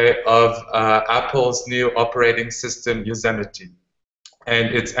display of Apple's new operating system, Yosemite,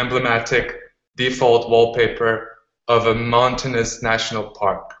 and its emblematic default wallpaper of a mountainous national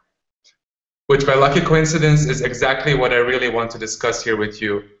park, which by lucky coincidence is exactly what I really want to discuss here with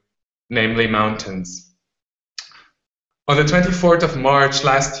you, namely mountains. On the 24th of March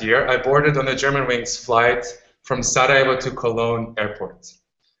last year, I boarded on a Germanwings flight from Sarajevo to Cologne airport.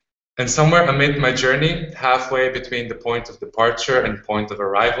 And somewhere amid my journey, halfway between the point of departure and point of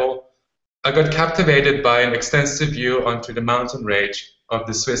arrival, I got captivated by an extensive view onto the mountain range of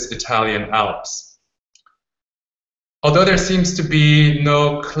the Swiss-Italian Alps. Although there seems to be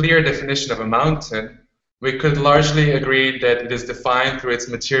no clear definition of a mountain, we could largely agree that it is defined through its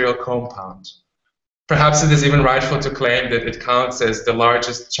material compound. Perhaps it is even rightful to claim that it counts as the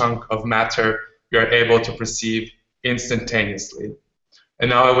largest chunk of matter we are able to perceive instantaneously. And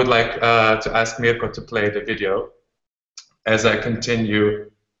now I would like to ask Mirko to play the video as I continue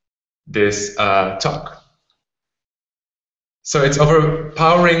this talk. So its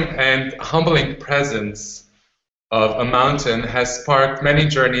overpowering and humbling presence of a mountain has sparked many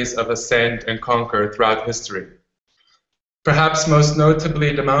journeys of ascent and conquer throughout history. Perhaps most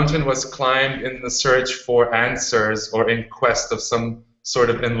notably, the mountain was climbed in the search for answers or in quest of some sort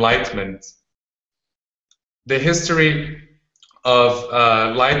of enlightenment. The history of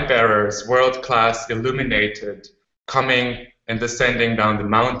light bearers, world-class illuminated, coming and descending down the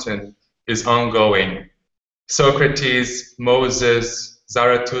mountain is ongoing. Socrates, Moses,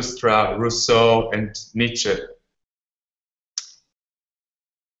 Zarathustra, Rousseau, and Nietzsche.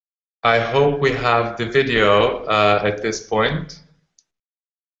 I hope we have the video at this point,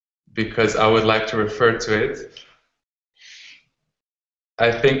 because I would like to refer to it.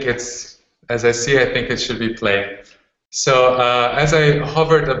 I think it's as I see, I think it should be playing. So as I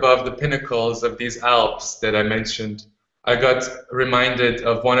hovered above the pinnacles of these Alps that I mentioned, I got reminded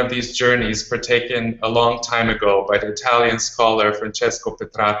of one of these journeys partaken a long time ago by the Italian scholar Francesco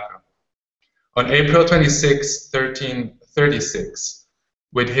Petrarca. On April 26, 1336,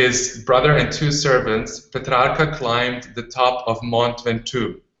 with his brother and 2 servants, Petrarca climbed the top of Mont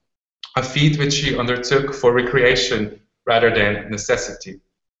Ventoux, a feat which he undertook for recreation rather than necessity.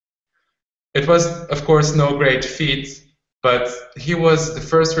 It was, of course, no great feat, but he was the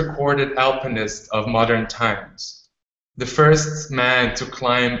first recorded alpinist of modern times, the first man to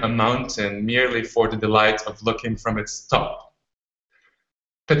climb a mountain merely for the delight of looking from its top.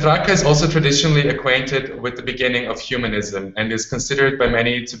 Petrarca is also traditionally acquainted with the beginning of humanism and is considered by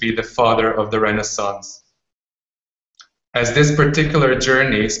many to be the father of the Renaissance, as this particular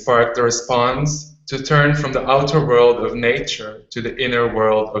journey sparked a response to turn from the outer world of nature to the inner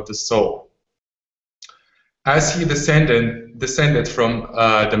world of the soul. As he descended from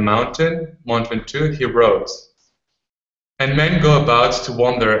the mountain, Mont Ventoux, he wrote, "And men go about to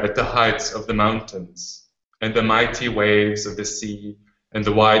wonder at the heights of the mountains, and the mighty waves of the sea, and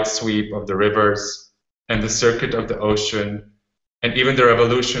the wide sweep of the rivers, and the circuit of the ocean, and even the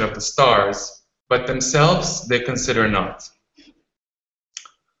revolution of the stars, but themselves they consider not."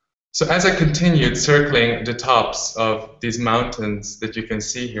 So as I continued circling the tops of these mountains that you can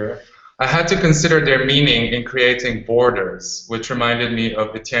see here, I had to consider their meaning in creating borders, which reminded me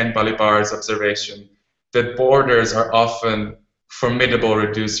of Etienne Balibar's observation that borders are often formidable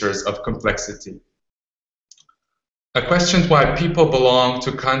reducers of complexity. I questioned why people belong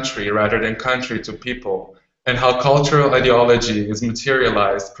to country rather than country to people, and how cultural ideology is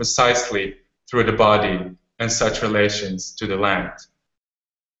materialized precisely through the body and such relations to the land.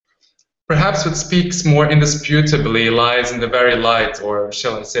 Perhaps what speaks more indisputably lies in the very light, or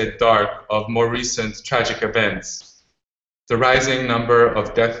shall I say dark, of more recent tragic events. The rising number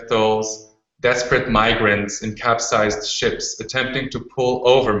of death tolls, desperate migrants in capsized ships attempting to pull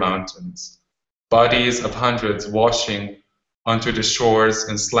over mountains, bodies of hundreds washing onto the shores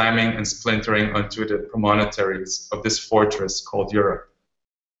and slamming and splintering onto the promontories of this fortress called Europe.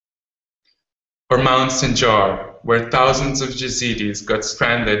 Or Mount Sinjar, where thousands of Yazidis got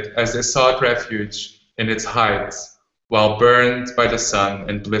stranded as they sought refuge in its heights, while burned by the sun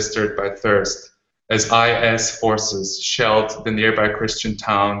and blistered by thirst, as IS forces shelled the nearby Christian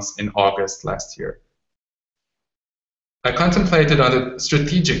towns in August last year. I contemplated on the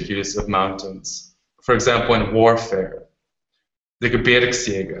strategic use of mountains, for example in warfare, the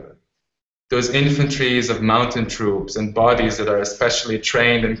Gebirgsjäger, those infantries of mountain troops and bodies that are especially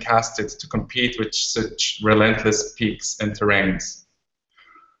trained and casted to compete with such relentless peaks and terrains.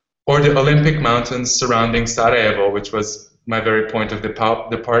 Or the Olympic mountains surrounding Sarajevo, which was my very point of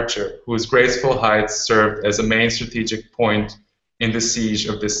departure, whose graceful heights served as a main strategic point in the siege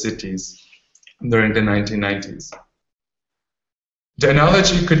of the cities during the 1990s. The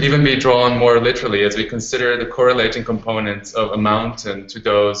analogy could even be drawn more literally as we consider the correlating components of a mountain to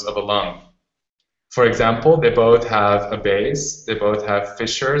those of a lung. For example, they both have a base, they both have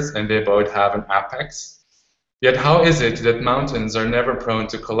fissures, and they both have an apex. Yet how is it that mountains are never prone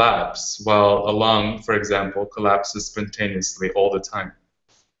to collapse, while a lung, for example, collapses spontaneously all the time?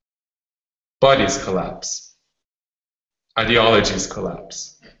 Bodies collapse. Ideologies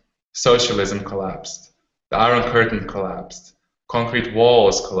collapse. Socialism collapsed. The Iron Curtain collapsed. Concrete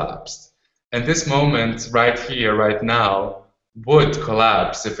walls collapsed. And this moment, right here, right now, would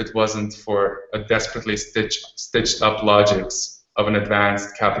collapse if it wasn't for a desperately stitched up logics of an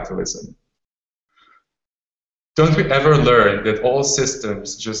advanced capitalism. Don't we ever learn that all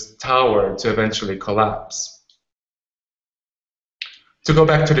systems just tower to eventually collapse? To go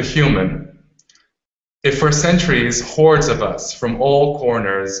back to the human, if for centuries hordes of us from all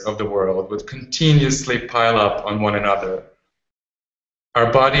corners of the world would continuously pile up on one another, our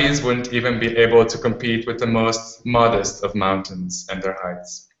bodies wouldn't even be able to compete with the most modest of mountains and their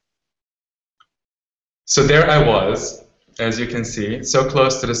heights. So there I was, as you can see, so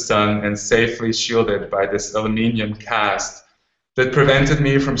close to the sun and safely shielded by this aluminium cast that prevented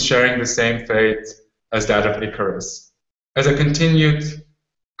me from sharing the same fate as that of Icarus. As I continued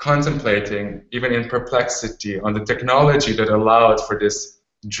contemplating, even in perplexity, on the technology that allowed for this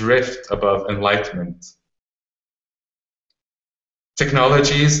drift above enlightenment.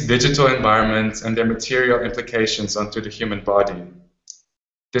 Technologies, digital environments, and their material implications onto the human body.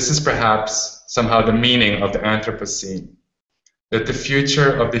 This is perhaps somehow the meaning of the Anthropocene, that the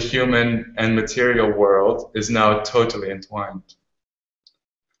future of the human and material world is now totally entwined.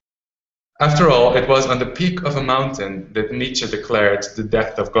 After all, it was on the peak of a mountain that Nietzsche declared the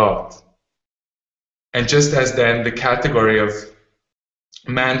death of God. And just as then the category of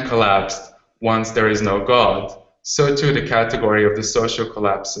man collapsed once there is no God, so too the category of the social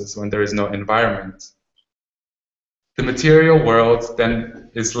collapses when there is no environment. The material world then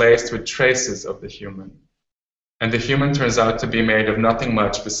is laced with traces of the human. And the human turns out to be made of nothing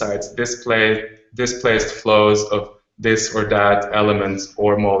much besides displaced flows of this or that element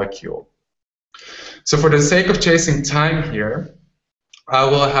or molecule. So for the sake of chasing time here, I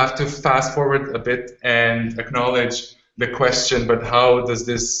will have to fast forward a bit and acknowledge the question, but how does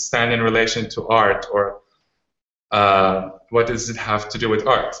this stand in relation to art, or what does it have to do with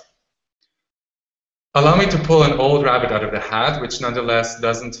art? Allow me to pull an old rabbit out of the hat, which nonetheless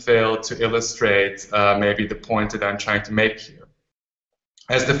doesn't fail to illustrate maybe the point that I'm trying to make here.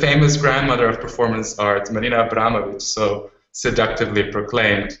 As the famous grandmother of performance art, Marina Abramović, so seductively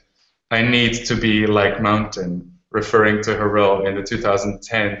proclaimed, "I need to be like mountain," referring to her role in the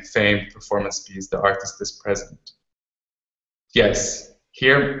 2010 famed performance piece, "The Artist is Present." Yes,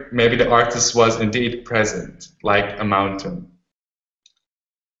 here maybe the artist was indeed present, like a mountain.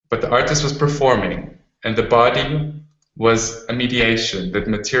 But the artist was performing, and the body was a mediation that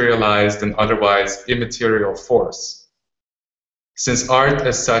materialized an otherwise immaterial force. Since art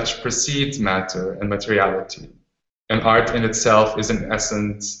as such precedes matter and materiality, and art in itself is in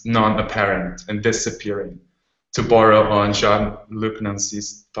essence non-apparent and disappearing, to borrow on Jean-Luc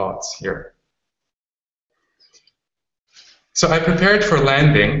Nancy's thoughts here. So I prepared for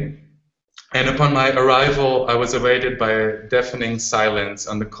landing, and upon my arrival, I was awaited by a deafening silence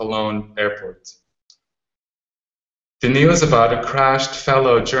on the Cologne airport. The news about a crashed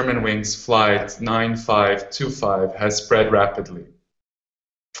fellow Germanwings flight 9525 has spread rapidly.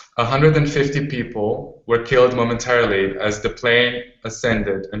 150 people were killed momentarily as the plane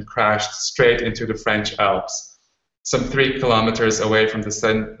ascended and crashed straight into the French Alps, some 3 kilometers away from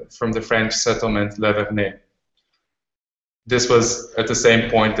the French settlement Le Vernet. This was at the same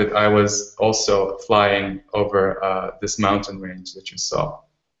point that I was also flying over this mountain range that you saw.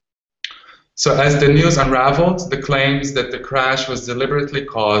 So as the news unraveled, the claims that the crash was deliberately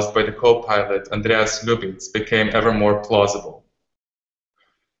caused by the co-pilot Andreas Lubitz became ever more plausible.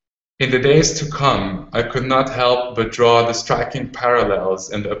 In the days to come, I could not help but draw the striking parallels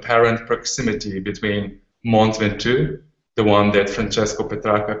and the apparent proximity between Mont Ventoux, the one that Francesco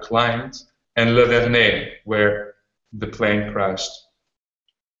Petrarca climbed, and Le Vernet, where the plane crashed.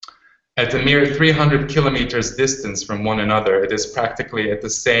 At a mere 300 kilometers distance from one another, it is practically at the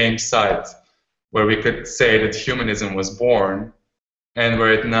same site where we could say that humanism was born, and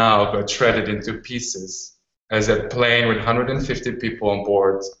where it now got shredded into pieces, as that plane with 150 people on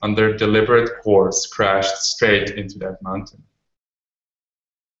board under deliberate course crashed straight into that mountain.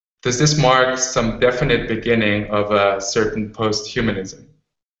 Does this mark some definite beginning of a certain post-humanism?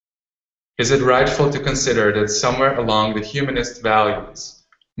 Is it rightful to consider that somewhere along the humanist values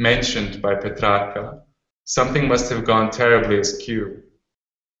mentioned by Petrarca, something must have gone terribly askew?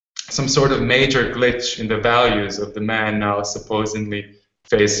 Some sort of major glitch in the values of the man now supposedly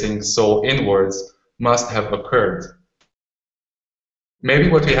facing soul inwards must have occurred. Maybe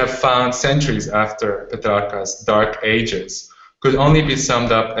what we have found centuries after Petrarca's Dark Ages could only be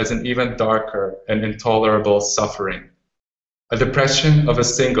summed up as an even darker and intolerable suffering, a depression of a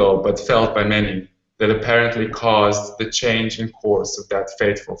single but felt by many that apparently caused the change in course of that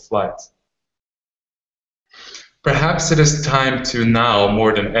fateful flight. Perhaps it is time to now,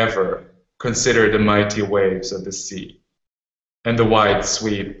 more than ever, consider the mighty waves of the sea, and the wide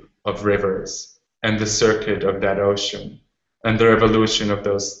sweep of rivers, and the circuit of that ocean, and the revolution of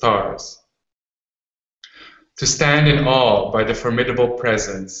those stars. To stand in awe by the formidable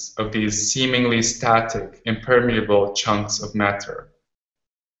presence of these seemingly static, impermeable chunks of matter.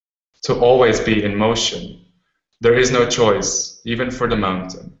 To always be in motion, there is no choice, even for the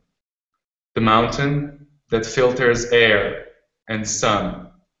mountain. The mountain that filters air and sun,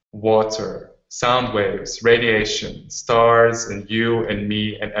 water, sound waves, radiation, stars, and you and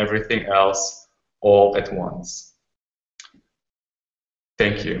me and everything else all at once.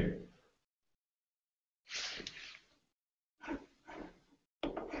 Thank you.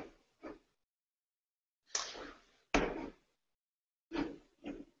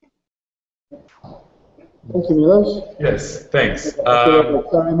 Thank you, Miloš. Yes, thanks.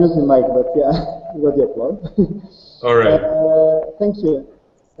 Sorry, I'm using mic, but yeah, you got the applause. All right. Thank you.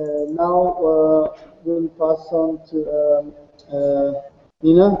 Now we'll pass on to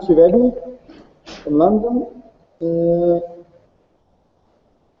Nina Trivedi from London.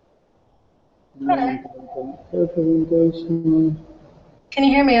 Her presentation. Can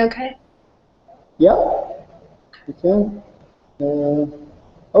you hear me okay? Yeah, you can.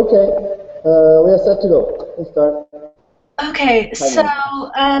 Okay. we are set to go. Let's start. Okay, so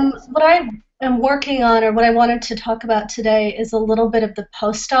what I am working on, or what I wanted to talk about today, is a little bit of the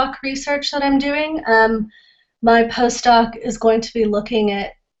postdoc research that I'm doing. My postdoc is going to be looking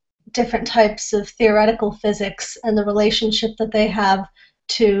at different types of theoretical physics and the relationship that they have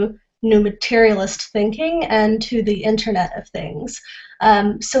to new materialist thinking and to the Internet of Things.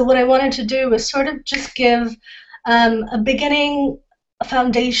 So what I wanted to do was sort of just give a beginning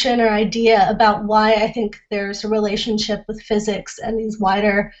foundation or idea about why I think there's a relationship with physics and these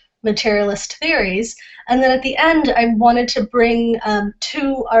wider materialist theories. And then at the end, I wanted to bring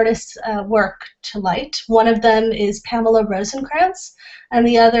two artists' work to light. One of them is Pamela Rosenkrantz, and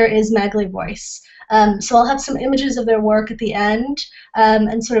the other is Magali Royce. So I'll have some images of their work at the end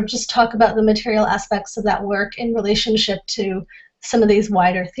and sort of just talk about the material aspects of that work in relationship to some of these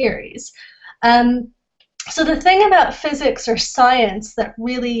wider theories. So the thing about physics or science that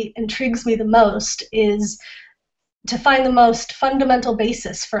really intrigues me the most is to find the most fundamental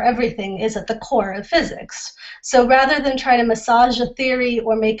basis for everything is at the core of physics. So rather than try to massage a theory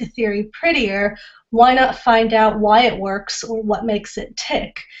or make a theory prettier, why not find out why it works or what makes it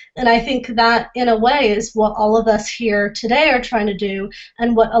tick? And I think that, in a way, is what all of us here today are trying to do,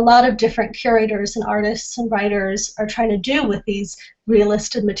 and what a lot of different curators and artists and writers are trying to do with these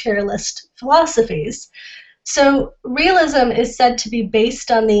realist and materialist philosophies. So realism is said to be based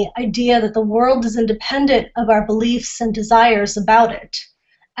on the idea that the world is independent of our beliefs and desires about it.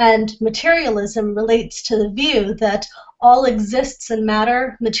 And materialism relates to the view that all exists in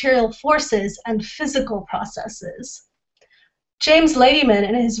matter, material forces, and physical processes. James Ladyman,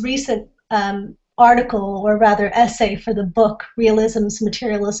 in his recent article, or rather essay for the book Realism's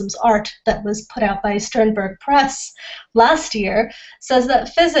Materialism's Art that was put out by Sternberg Press last year, says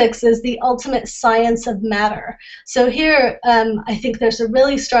that physics is the ultimate science of matter. So here I think there's a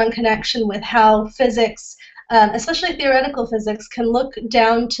really strong connection with how physics, especially theoretical physics, can look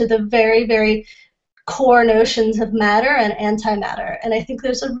down to the very, very core notions of matter and antimatter. And I think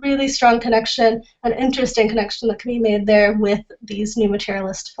there's a really strong connection, an interesting connection that can be made there with these new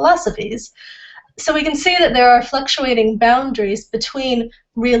materialist philosophies. So we can see that there are fluctuating boundaries between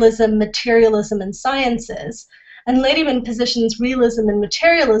realism, materialism, and sciences. And Ladyman positions realism and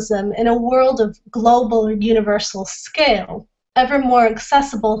materialism in a world of global or universal scale, ever more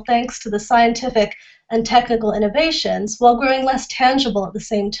accessible thanks to the scientific and technical innovations, while growing less tangible at the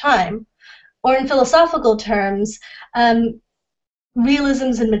same time. Or in philosophical terms,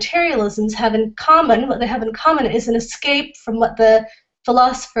 realisms and materialisms have in common, what they have in common is an escape from what the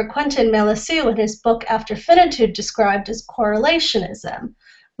philosopher Quentin Meillassoux in his book After Finitude described as correlationism,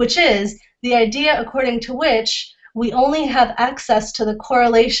 which is the idea according to which we only have access to the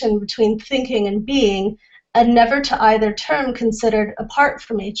correlation between thinking and being, and never to either term considered apart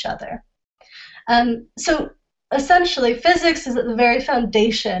from each other. So essentially, physics is at the very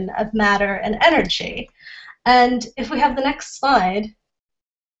foundation of matter and energy. And if we have the next slide,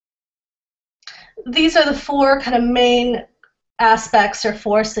 these are the four kind of main aspects or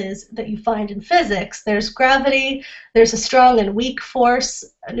forces that you find in physics. There's gravity, there's a strong and weak force,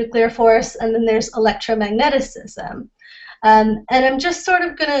 a nuclear force, and then there's electromagnetism. And I'm just sort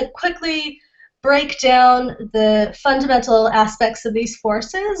of going to quickly break down the fundamental aspects of these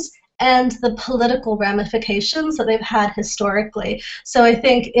forces and the political ramifications that they've had historically. So I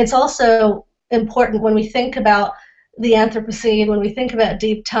think it's also important when we think about the Anthropocene, when we think about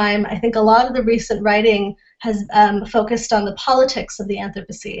deep time. I think a lot of the recent writing has focused on the politics of the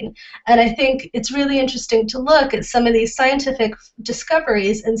Anthropocene. And I think it's really interesting to look at some of these scientific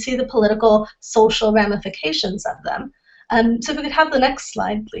discoveries and see the political, social ramifications of them. So if we could have the next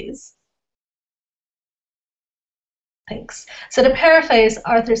slide, please. Thanks. So to paraphrase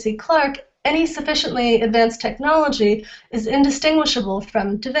Arthur C. Clarke, any sufficiently advanced technology is indistinguishable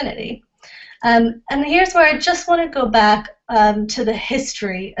from divinity. And here's where I just want to go back to the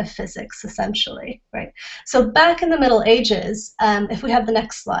history of physics, essentially, right? So back in the Middle Ages, if we have the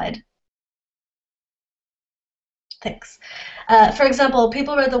next slide. Thanks. For example,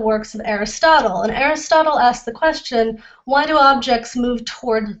 people read the works of Aristotle, and Aristotle asked the question, why do objects move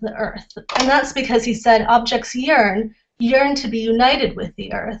toward the earth? And that's because he said objects yearn to be united with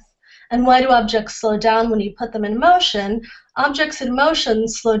the earth. And why do objects slow down when you put them in motion? Objects in motion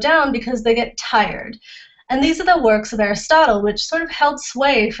slow down because they get tired. And these are the works of Aristotle, which sort of held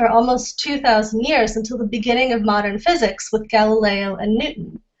sway for almost 2,000 years until the beginning of modern physics with Galileo and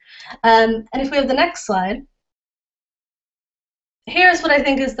Newton. And if we have the next slide, here's what I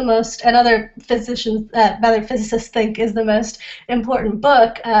think is the most, and other physicists think is the most important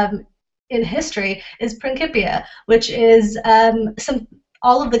book in history, is Principia, which is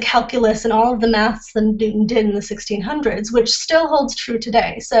all of the calculus and all of the maths that Newton did in the 1600s, which still holds true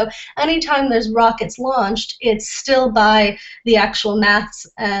today. So anytime there's rockets launched, it's still by the actual maths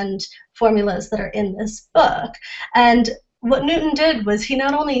and formulas that are in this book. And what Newton did was he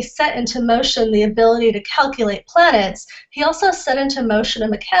not only set into motion the ability to calculate planets, he also set into motion a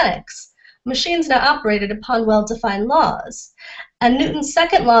mechanics. Machines now operated upon well-defined laws. And Newton's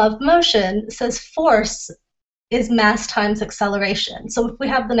second law of motion says force is mass times acceleration. So if we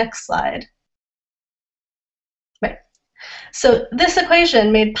have the next slide. Right. So this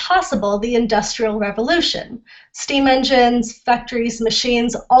equation made possible the Industrial Revolution. Steam engines, factories,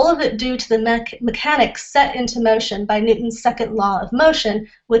 machines, all of it due to the mechanics set into motion by Newton's second law of motion,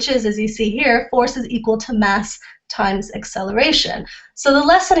 which is, as you see here, force is equal to mass times acceleration. So the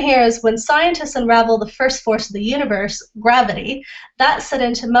lesson here is when scientists unravel the first force of the universe, gravity, that set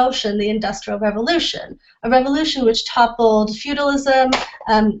into motion the Industrial Revolution, a revolution which toppled feudalism,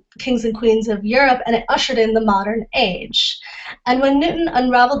 kings and queens of Europe, and it ushered in the modern age. And when Newton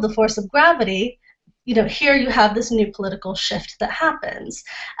unraveled the force of gravity, here you have this new political shift that happens.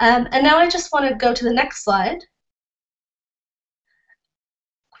 And now I just want to go to the next slide.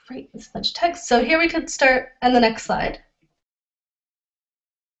 Great, there's a bunch of text. So here we could start, and the next slide.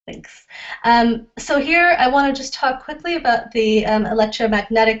 Thanks. So here I want to just talk quickly about the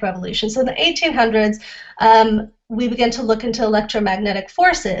electromagnetic revolution. So in the 1800s, we began to look into electromagnetic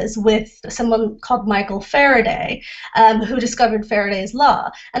forces with someone called Michael Faraday, who discovered Faraday's law.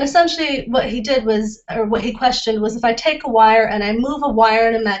 And essentially what he did was, or what he questioned was, if I take a wire and I move a wire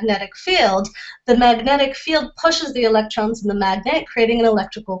in a magnetic field, the magnetic field pushes the electrons in the magnet, creating an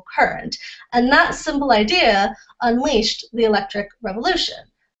electrical current. And that simple idea unleashed the electric revolution.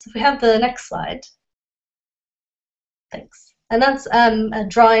 So if we have the next slide. Thanks. And that's a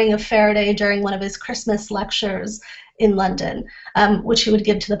drawing of Faraday during one of his Christmas lectures in London, which he would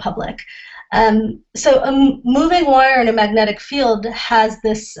give to the public. So a moving wire in a magnetic field has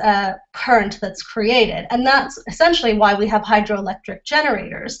this current that's created, and that's essentially why we have hydroelectric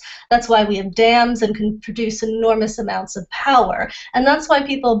generators. That's why we have dams and can produce enormous amounts of power, and that's why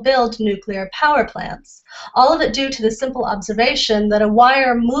people build nuclear power plants. All of it due to the simple observation that a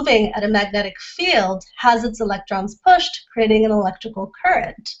wire moving at a magnetic field has its electrons pushed, creating an electrical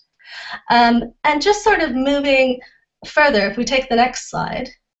current. And just sort of moving further, if we take the next slide.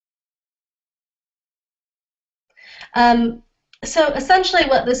 So essentially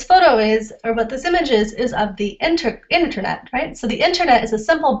what this photo is, or what this image is of the internet, right? So the internet is a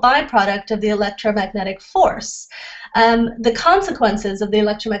simple byproduct of the electromagnetic force. The consequences of the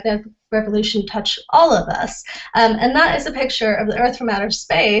electromagnetic revolution touch all of us. And that is a picture of the Earth from outer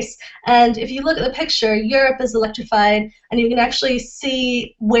space. And if you look at the picture, Europe is electrified, and you can actually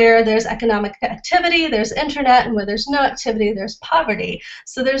see where there's economic activity, there's internet, and where there's no activity, there's poverty.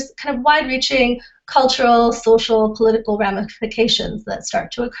 So there's kind of wide-reaching cultural, social, political ramifications that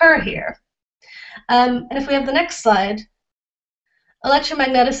start to occur here. And if we have the next slide,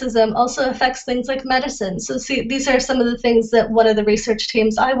 electromagnetism also affects things like medicine. So see, these are some of the things that one of the research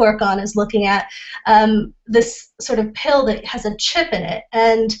teams I work on is looking at, this sort of pill that has a chip in it.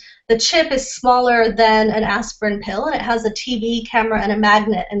 And the chip is smaller than an aspirin pill, and it has a TV camera and a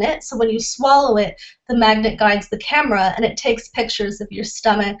magnet in it. So when you swallow it, the magnet guides the camera, and it takes pictures of your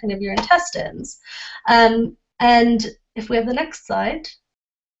stomach and of your intestines. And if we have the next slide.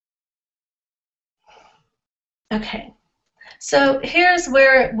 Okay. So here's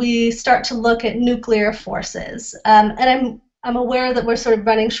where we start to look at nuclear forces. And I'm aware that we're sort of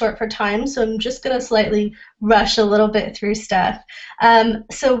running short for time, so I'm just going to slightly rush a little bit through stuff.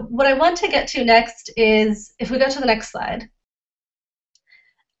 So what I want to get to next is, if we go to the next slide.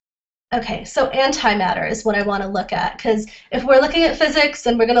 Okay, so antimatter is what I want to look at, because if we're looking at physics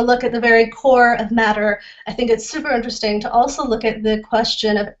and we're going to look at the very core of matter, I think it's super interesting to also look at the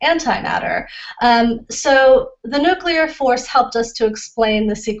question of antimatter. So the nuclear force helped us to explain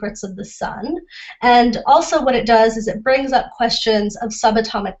the secrets of the sun, and also what it does is it brings up questions of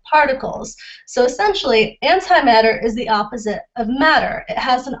subatomic particles. So essentially, antimatter is the opposite of matter. It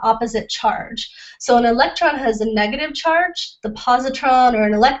has an opposite charge. So an electron has a negative charge, the positron or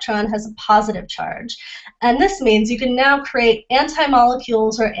an electron has a positive charge. And this means you can now create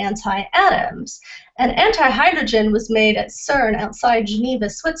anti-molecules or anti-atoms. And anti-hydrogen was made at CERN outside Geneva,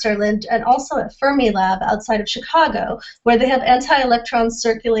 Switzerland, and also at Fermilab outside of Chicago, where they have anti-electrons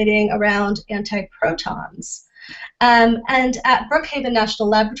circulating around anti-protons. And at Brookhaven National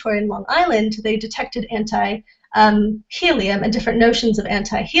Laboratory in Long Island, they detected helium and different notions of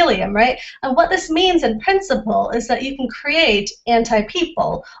anti-helium, right? And what this means in principle is that you can create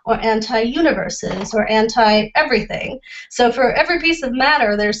anti-people or anti-universes or anti-everything. So for every piece of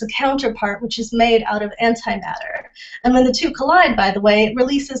matter, there's a counterpart which is made out of antimatter. And when the two collide, by the way, it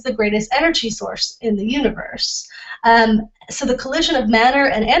releases the greatest energy source in the universe. So the collision of matter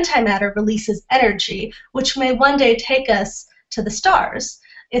and antimatter releases energy, which may one day take us to the stars.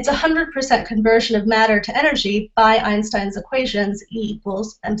 It's 100% conversion of matter to energy by Einstein's equations, E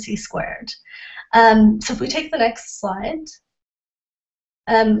equals mc squared. So if we take the next slide,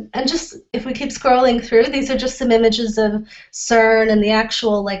 and just if we keep scrolling through, these are just some images of CERN and the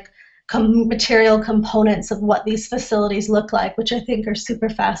actual material components of what these facilities look like, which I think are super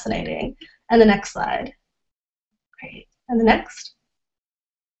fascinating. And the next slide. Great. And the next.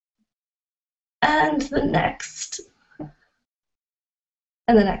 And the next.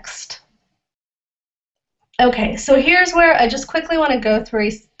 And the next. Okay, so here's where I just quickly want to go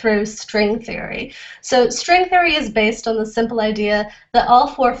through string theory. So string theory is based on the simple idea that all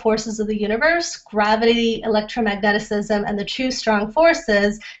four forces of the universe, gravity, electromagnetism, and the two strong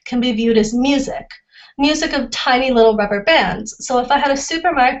forces, can be viewed as music of tiny little rubber bands. So if I had a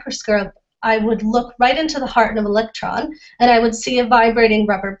super microscope, I would look right into the heart of an electron, and I would see a vibrating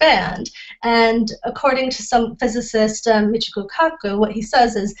rubber band. And according to some physicist, Michiko Kaku, what he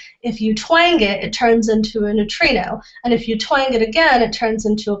says is, if you twang it, it turns into a neutrino. And if you twang it again, it turns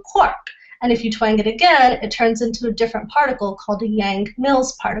into a quark. And if you twang it again, it turns into a different particle called a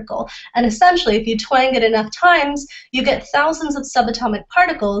Yang-Mills particle. And essentially, if you twang it enough times, you get thousands of subatomic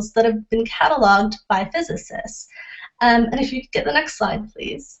particles that have been cataloged by physicists. And if you get the next slide,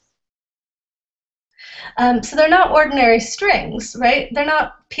 please. So they're not ordinary strings, right? They're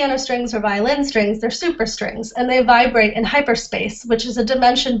not piano strings or violin strings, they're superstrings, and they vibrate in hyperspace, which is a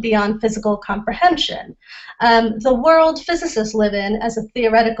dimension beyond physical comprehension. The world physicists live in as a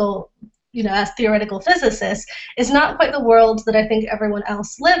theoretical, as theoretical physicists, is not quite the world that I think everyone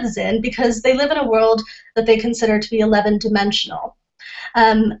else lives in, because they live in a world that they consider to be 11-dimensional.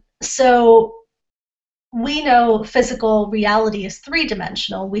 So we know physical reality is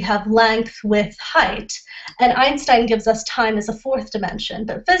 3-dimensional. We have length, width, height. And Einstein gives us time as a 4th dimension.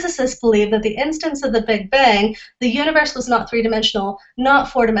 But physicists believe that the instance of the Big Bang, the universe was not 3-dimensional, not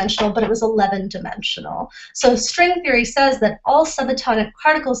 4-dimensional, but it was 11-dimensional. So string theory says that all subatomic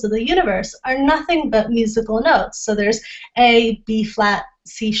particles of the universe are nothing but musical notes. So there's A, B flat,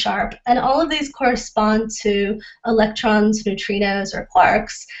 C sharp, and all of these correspond to electrons, neutrinos, or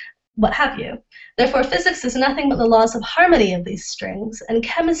quarks, what have you. Therefore, physics is nothing but the laws of harmony of these strings, and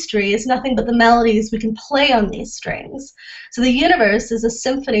chemistry is nothing but the melodies we can play on these strings. So the universe is a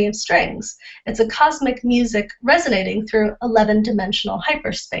symphony of strings. It's a cosmic music resonating through 11-dimensional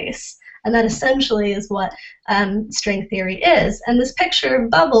hyperspace. And that essentially is what string theory is. And this picture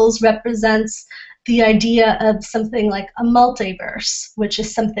of bubbles represents the idea of something like a multiverse, which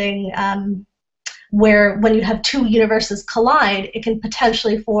is something where when you have two universes collide, it can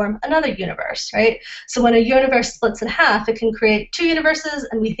potentially form another universe, right? So when a universe splits in half, it can create two universes,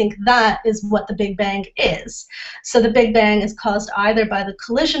 and we think that is what the Big Bang is. So the Big Bang is caused either by the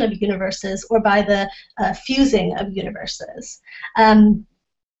collision of universes or by the fusing of universes.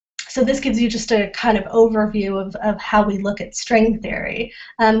 So this gives you just a kind of overview of how we look at string theory.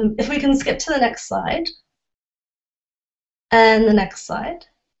 If we can skip to the next slide. And the next slide.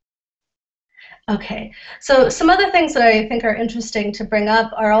 Okay, so some other things that I think are interesting to bring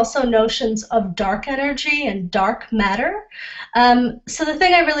up are also notions of dark energy and dark matter. So the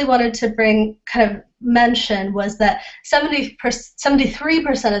thing I really wanted to mention was that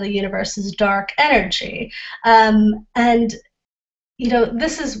 73% of the universe is dark energy. And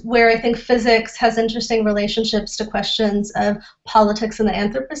this is where I think physics has interesting relationships to questions of politics in the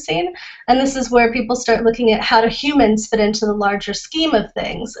Anthropocene. And this is where people start looking at how do humans fit into the larger scheme of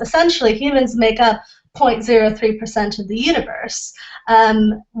things. Essentially, humans make up 0.03% of the universe.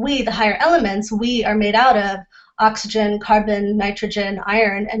 We, the higher elements, we are made out of oxygen, carbon, nitrogen,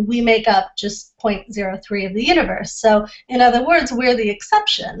 iron, and we make up just 0.03 of the universe. So in other words, we're the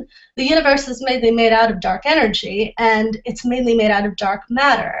exception. The universe is mainly made out of dark energy, and it's mainly made out of dark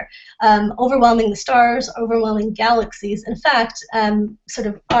matter, overwhelming the stars, overwhelming galaxies. In fact, sort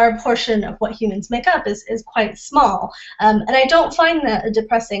of our portion of what humans make up is quite small. And I don't find that a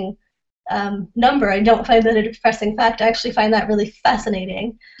depressing number. I don't find that a depressing fact. I actually find that really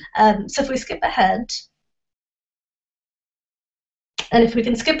fascinating. So if we skip ahead, and if we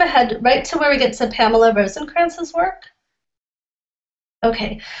can skip ahead right to where we get to Pamela Rosenkranz's work.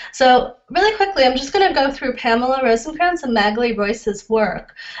 Okay, so really quickly, I'm just going to go through Pamela Rosencrantz and Magali Royce's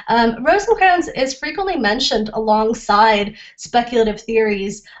work. Rosencrantz is frequently mentioned alongside speculative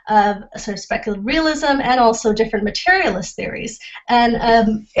theories of sort of speculative realism and also different materialist theories.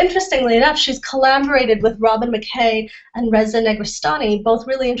 And interestingly enough, she's collaborated with Robin McKay and Reza Negrestani, both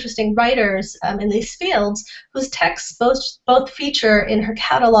really interesting writers in these fields, whose texts both feature in her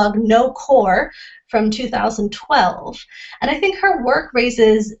catalog No Core, from 2012. And I think her work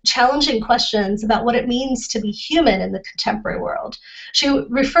raises challenging questions about what it means to be human in the contemporary world. She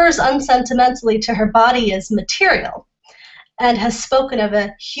refers unsentimentally to her body as material and has spoken of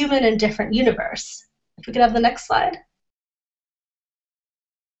a human and different universe. If we could have the next slide.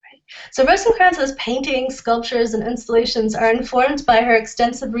 So Rosencrantz's paintings, sculptures, and installations are informed by her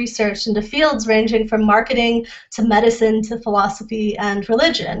extensive research into fields ranging from marketing to medicine to philosophy and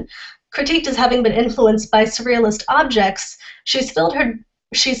religion. Critiqued as having been influenced by surrealist objects, she's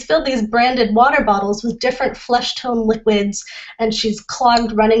filled these branded water bottles with different flesh tone liquids, and she's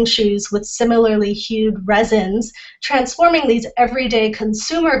clogged running shoes with similarly hued resins, transforming these everyday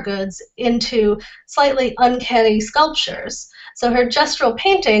consumer goods into slightly uncanny sculptures. So her gestural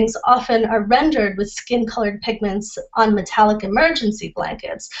paintings often are rendered with skin-colored pigments on metallic emergency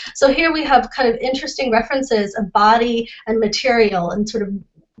blankets. So here we have kind of interesting references of body and material and sort of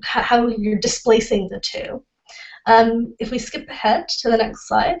how you're displacing the two. If we skip ahead to the next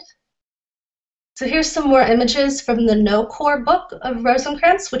slide. So here's some more images from the No Core book of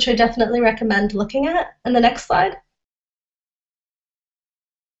Rosencrantz, which I definitely recommend looking at. And the next slide.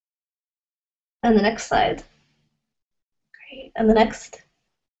 And the next slide. Great. And the next.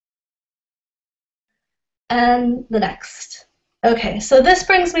 And the next. Okay, so this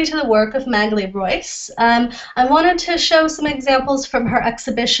brings me to the work of Magali Royce. I wanted to show some examples from her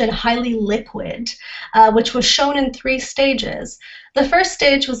exhibition Highly Liquid, which was shown in 3 stages. The first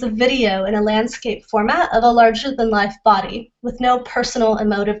stage was a video in a landscape format of a larger-than-life body with no personal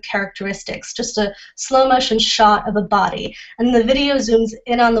emotive characteristics, just a slow-motion shot of a body. And the video zooms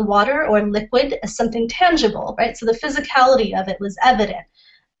in on the water or liquid as something tangible, right? So the physicality of it was evident.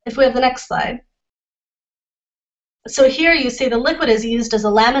 If we have the next slide. So here you see the liquid is used as a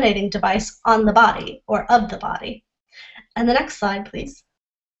laminating device on the body, or of the body. And the next slide, please.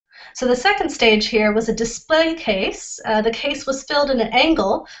 So the second stage here was a display case. The case was filled in an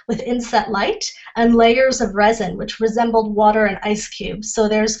angle with inset light and layers of resin, which resembled water and ice cubes. So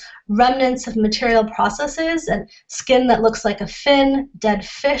there's remnants of material processes and skin that looks like a fin, dead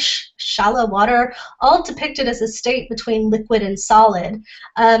fish, shallow water, all depicted as a state between liquid and solid.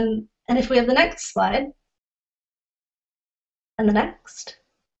 And if we have the next slide. And the next.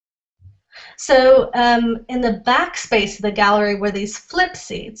 So in the back space of the gallery were these flip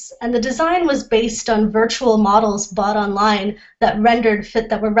seats, and the design was based on virtual models bought online that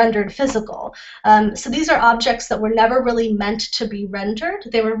were rendered physical. So these are objects that were never really meant to be rendered.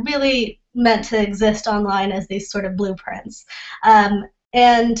 They were really meant to exist online as these sort of blueprints.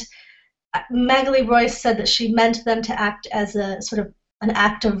 And Magali Royce said that she meant them to act as a sort of an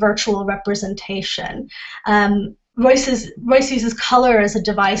act of virtual representation. Royce uses color as a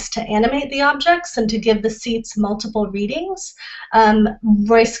device to animate the objects and to give the seats multiple readings.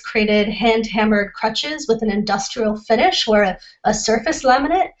 Royce created hand-hammered crutches with an industrial finish or a surface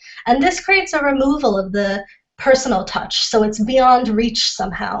laminate, and this creates a removal of the personal touch, so it's beyond reach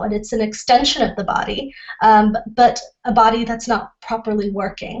somehow, and it's an extension of the body, but a body that's not properly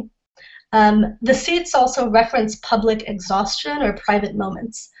working. The seats also reference public exhaustion or private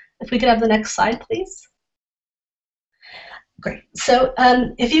moments. If we could have the next slide, please. Great. So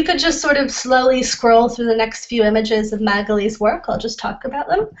if you could just sort of slowly scroll through the next few images of Magali's work, I'll just talk about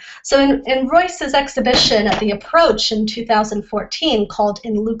them. So in Royce's exhibition at the Approach in 2014 called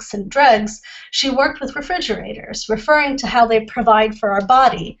In Lukes and Dregs, she worked with refrigerators, referring to how they provide for our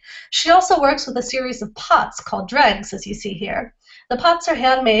body. She also works with a series of pots called dregs, as you see here. The pots are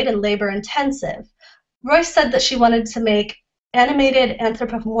handmade and labor-intensive. Royce said that she wanted to make animated,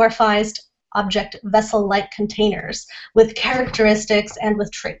 anthropomorphized object vessel-like containers with characteristics and with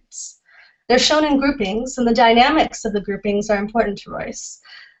traits. They're shown in groupings, and the dynamics of the groupings are important to Royce.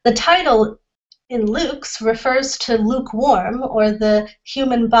 The title in Lukes refers to lukewarm, or the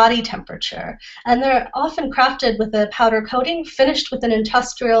human body temperature, and they're often crafted with a powder coating, finished with an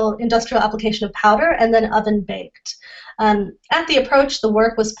industrial application of powder, and then oven-baked. At the Approach, the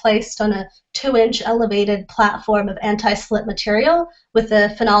work was placed on a 2-inch elevated platform of anti-slip material with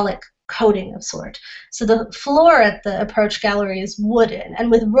a phenolic coating of sort. So the floor at the Approach gallery is wooden, and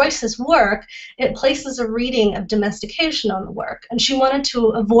with Royce's work, it places a reading of domestication on the work, and she wanted to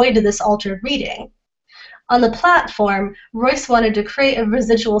avoid this altered reading. on the platform, Royce wanted to create a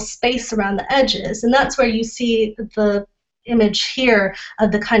residual space around the edges, and that's where you see the image here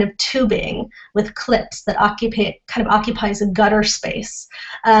of the kind of tubing with clips that occupies a gutter space.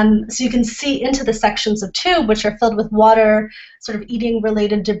 So you can see into the sections of tube, which are filled with water, sort of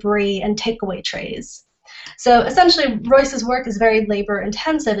eating-related debris, and takeaway trays. So essentially, Royce's work is very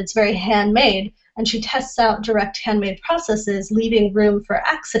labor-intensive. It's very handmade, and she tests out direct handmade processes, leaving room for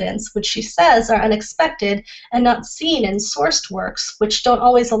accidents, which she says are unexpected and not seen in sourced works, which don't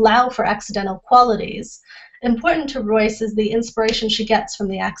always allow for accidental qualities. Important to Royce is the inspiration she gets from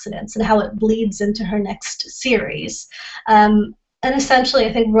the accidents and how it bleeds into her next series. And essentially,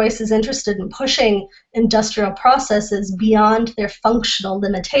 I think Royce is interested in pushing industrial processes beyond their functional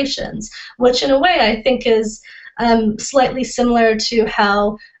limitations, which in a way I think is slightly similar to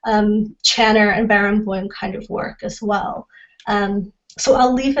how Channer and Barenboim kind of work as well. So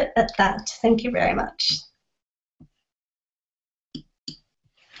I'll leave it at that. Thank you very much.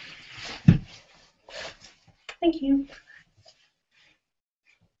 Thank you.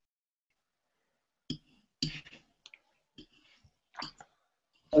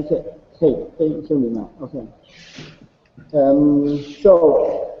 Okay, hey, you hear me now? Okay.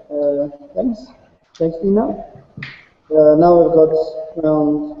 Thanks, Nina. Now we've got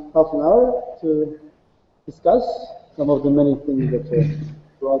around half an hour to discuss some of the many things that were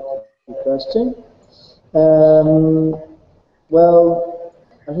brought to question. Well,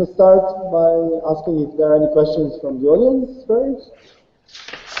 I shall start by asking if there are any questions from the audience first.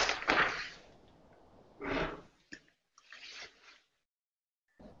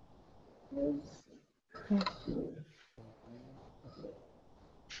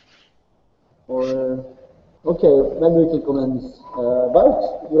 Or, okay, maybe we can commence. Bart,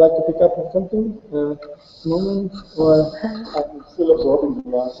 would you like to pick up on something moment? Or I'm still absorbing the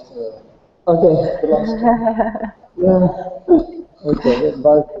last. Okay. The last. Yeah. Okay,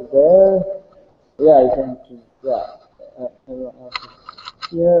 Bart is there. Yeah, you can. Yeah. Everyone else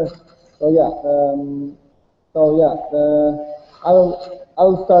is here.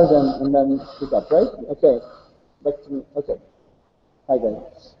 I'll start and then pick up, right? Okay. Back to me. Okay. Hi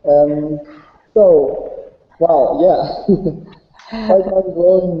guys. Wow, yeah. Quite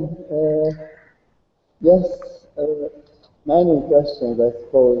mind-blowing. Yes, many questions, I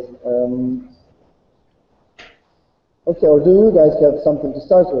suppose. Okay, or do you guys have something to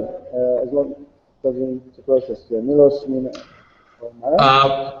start with, as long as to process here? Miloš, Nina, or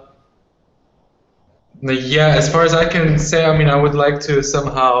Mara? Yeah, as far as I can say, I mean, I would like to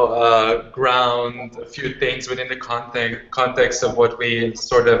somehow ground a few things within the context of what we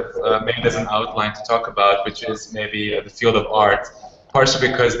sort of made as an outline to talk about, which is maybe the field of art. Partially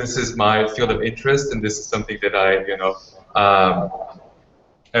because this is my field of interest, and this is something that I,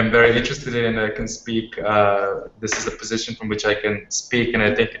 am very interested in, and I can speak. This is a position from which I can speak, and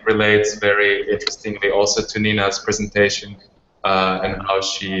I think it relates very interestingly also to Nina's presentation. And how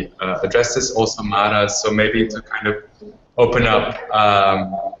she addresses also Mara. So maybe to kind of open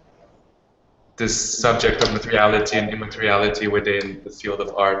up this subject of materiality and immateriality within the field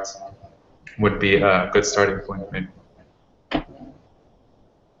of art would be a good starting point, maybe.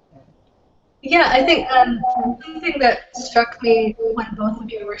 Yeah, I think something that struck me when both of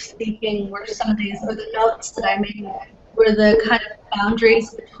you were speaking were some of these, or the notes that I made, were the kind of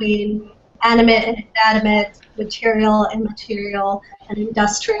boundaries between animate and inanimate, material and immaterial, and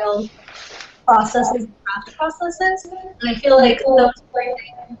industrial processes and craft processes. And I feel like those things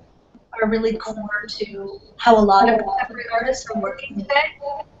are really core to how a lot of contemporary artists are working today,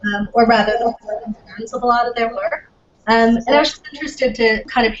 or rather the concerns of a lot of their work. And I was just interested to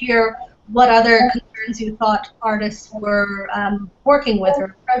kind of hear what other concerns you thought artists were working with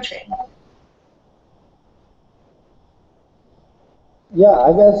or approaching. Yeah,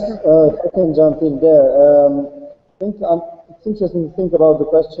 I guess if I can jump in there. I think it's interesting to think about the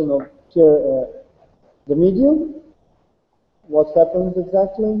question of here, the medium. What happens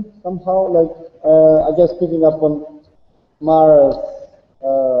exactly? Somehow, like I guess picking up on Mara's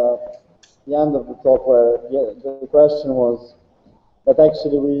the end of the talk, where the question was that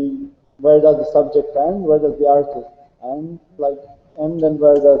actually where does the subject end? Where does the artist end? And then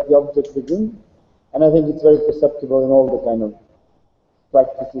where does the object begin? And I think it's very perceptible in all the kind of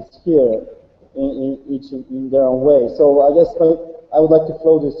practices here, each in their own way. So I guess I would like to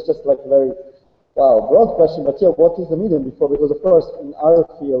flow this just like a very broad question, but yeah, what is the medium before? Because of course in our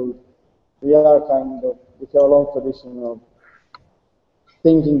field we have a long tradition of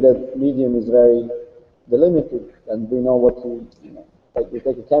thinking that medium is very delimited, and we know what like we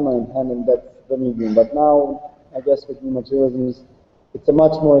take a camera in hand and that's the medium. But now I guess with new materialism it's a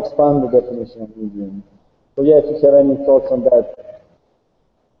much more expanded definition of medium. So yeah, if you have any thoughts on that.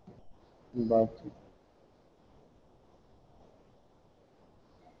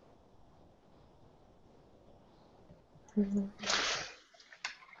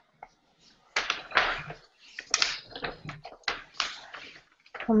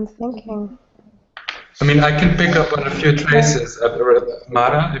 I'm thinking. I mean, I can pick up on a few traces.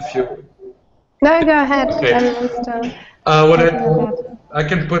 Mara, if you... No, go ahead. Okay. I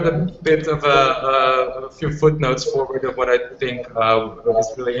can put a bit of a few footnotes forward of what I think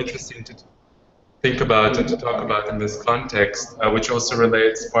is really interesting to think about and to talk about in this context, which also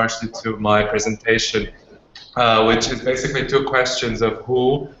relates partially to my presentation, which is basically two questions of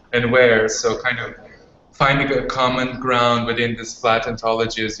who and where. So kind of finding a common ground within this flat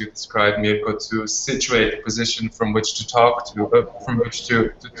ontology, as you described, Mirko, to situate a position from which to talk to, from which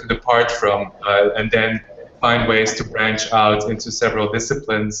to depart from, and then find ways to branch out into several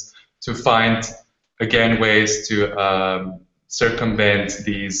disciplines to find, again, ways to circumvent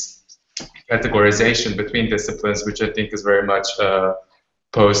these categorization between disciplines, which I think is very much a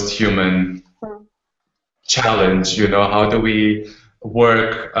post-human challenge. You know, how do we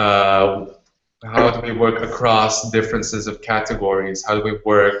work? How do we work across differences of categories? How do we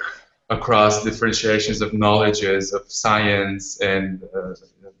work across differentiations of knowledges of science and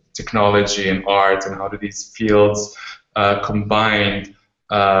technology and art, and how do these fields combine?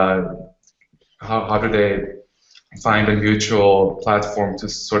 How do they find a mutual platform to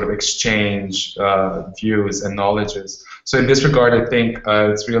sort of exchange views and knowledges? So in this regard, I think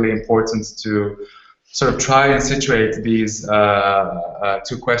it's really important to sort of try and situate these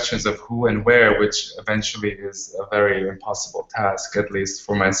two questions of who and where, which eventually is a very impossible task, at least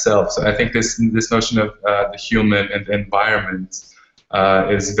for myself. So I think this notion of the human and the environment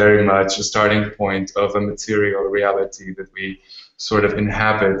is very much a starting point of a material reality that we sort of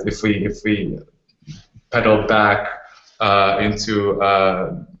inhabit if we pedal back into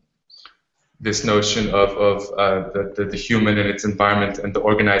this notion of the human and its environment and the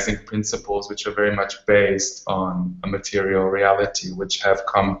organizing principles, which are very much based on a material reality, which have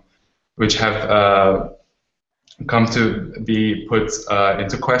come to be put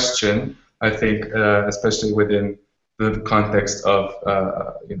into question, I think, especially within the context of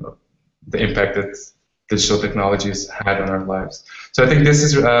the impact that digital technologies had on our lives. So I think this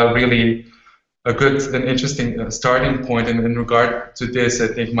is really a good and interesting starting point. And in regard to this, I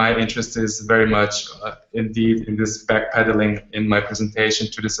think my interest is very much indeed in this backpedaling in my presentation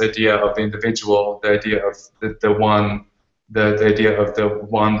to this idea of the individual, the idea of the one, the idea of the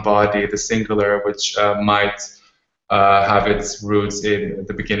one body, the singular, which might have its roots in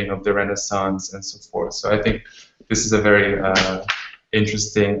the beginning of the Renaissance and so forth. So I think this is a very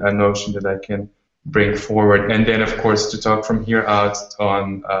interesting notion that I can bring forward, and then of course to talk from here out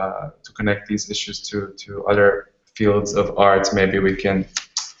on to connect these issues to other fields of art. Maybe we can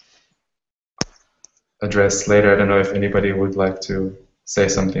address later. I don't know if anybody would like to say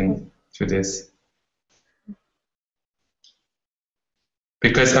something to this,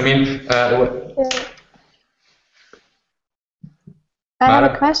 because I mean I have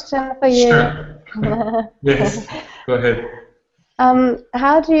a question for you. Sure. Yes, go ahead.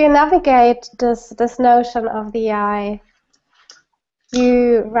 How do you navigate this notion of the I?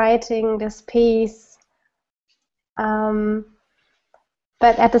 You writing this piece, but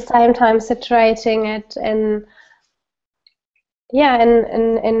at the same time situating it in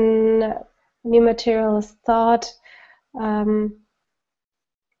new materialist thought,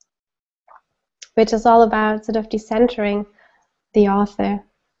 which is all about sort of decentering the author.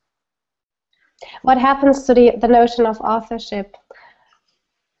 What happens to the notion of authorship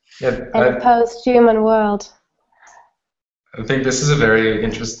in a post-human world? I think this is a very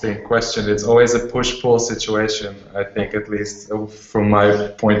interesting question. It's always a push-pull situation, I think, at least from my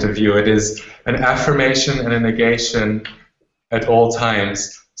point of view. It is an affirmation and a negation at all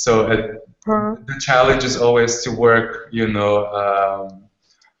times. So the challenge is always to work,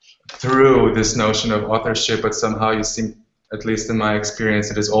 through this notion of authorship, but somehow you seem, at least in my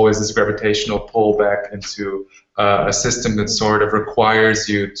experience, it is always this gravitational pull back into a system that sort of requires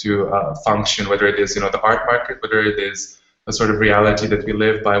you to function, whether it is, the art market, whether it is a sort of reality that we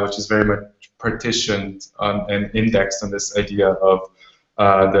live by, which is very much partitioned and indexed on this idea of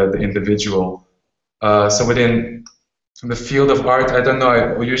the individual. So within the field of art, I don't know,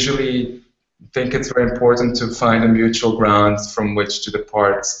 I usually think it's very important to find a mutual ground from which to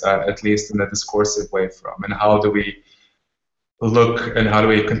depart, at least in a discursive way from, and how do we look and how do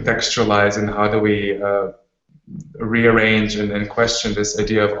we contextualize and how do we rearrange and question this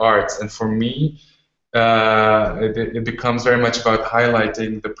idea of art. And for me, it becomes very much about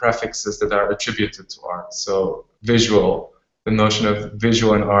highlighting the prefixes that are attributed to art. So visual, the notion of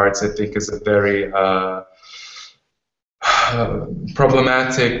visual in arts, I think, is a very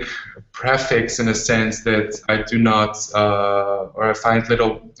problematic prefix in a sense that I do not, or I find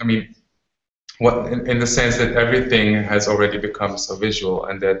little, I mean, in the sense that everything has already become so visual,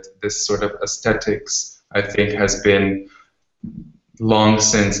 and that this sort of aesthetics, I think, has been long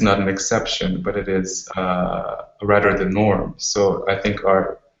since not an exception, but it is rather the norm. So I think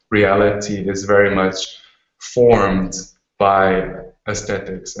our reality is very much formed by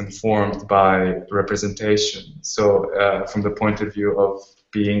aesthetics and formed by representation. So from the point of view of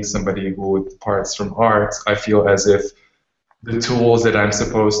being somebody who departs from art, I feel as if the tools that I'm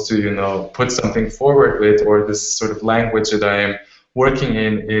supposed to, you know, put something forward with, or this sort of language that I am working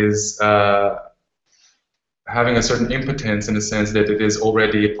in, is having a certain impotence in the sense that it is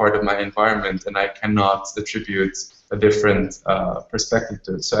already a part of my environment and I cannot attribute a different perspective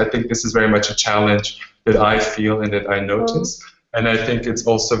to it. So I think this is very much a challenge that I feel and that I notice. And I think it's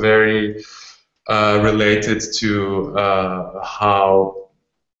also very related to how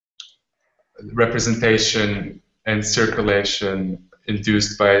representation and circulation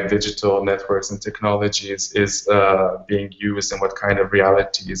induced by digital networks and technologies is being used, and what kind of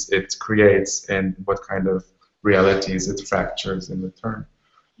realities it creates and what kind of realities it fractures in return.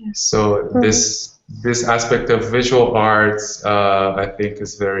 So this aspect of visual arts, I think,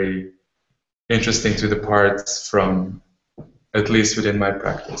 is very interesting to depart from, at least within my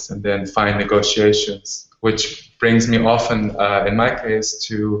practice, and then find negotiations, which brings me often, in my case,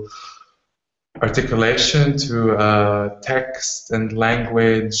 to articulation, to text and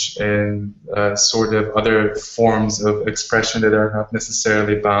language and sort of other forms of expression that are not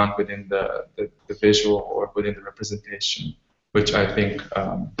necessarily bound within the visual or within the representation, which I think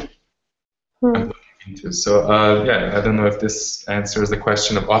I'm looking into. So yeah, I don't know if this answers the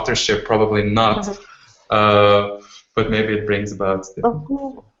question of authorship, probably not, but maybe it brings about different.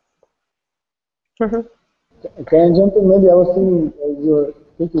 Can I jump in? Maybe I was thinking, you were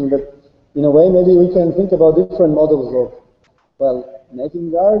thinking that in a way, maybe we can think about different models of, well,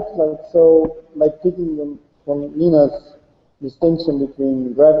 making art, like picking them from Nina's distinction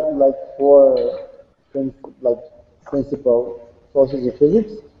between, like, four principal forces of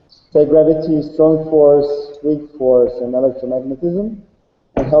physics, say gravity, strong force, weak force, and electromagnetism,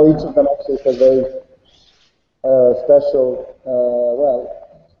 and how each of them actually has very special, well,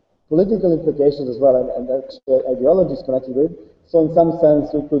 political implications as well, and actually ideologies connected with it. So in some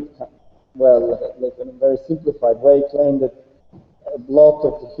sense, we could, well, like in a very simplified way, claim that a lot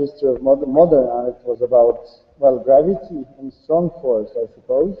of the history of modern art was about, well, gravity and strong force, I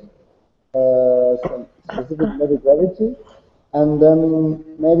suppose, specifically maybe gravity, and then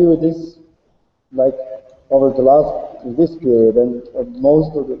maybe with this, like over the last, in this period, and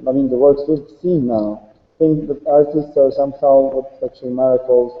most of the, I mean, the works we've seen now, I think that artists are somehow what actually Mara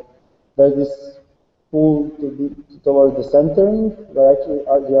calls, there's this pull toward the centering, where actually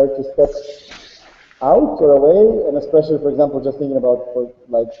the artist steps out or away, and especially, for example, just thinking about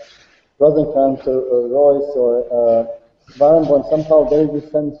like Rosencrantz or Royce or Barenboim, somehow there is this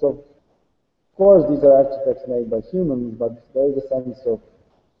sense of course, these are artifacts made by humans, but there is a sense of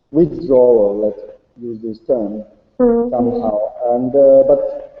withdrawal, let's use this term, somehow. And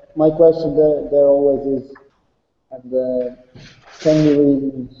but my question there always is, and can we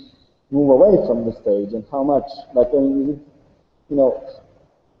really move away from the stage, and how much? Like, I mean, is it, you know,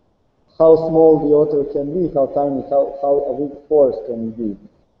 how small the author can be, how tiny, how a weak force can be.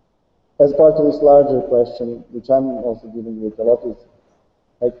 As part of this larger question, which I'm also dealing with a lot, is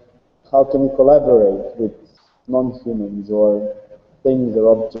like, how can we collaborate with non-humans or things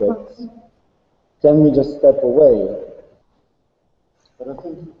or objects? Can we just step away? But I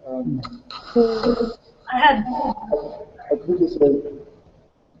think I I quickly say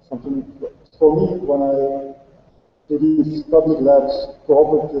something. For me, when I do these public labs,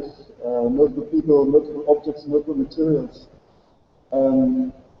 cooperative, multiple people, multiple objects, multiple materials,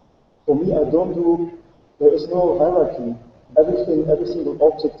 for me, I don't do, there is no hierarchy. Everything, every single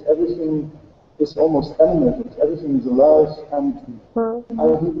object, everything is almost animated, everything is alive, and I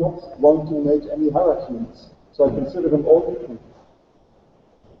do not want to make any hierarchies, so I consider them all equal.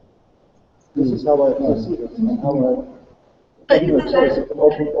 This is how I perceive it, and how it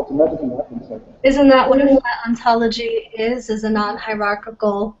automatically happens. Isn't that what a flat ontology is a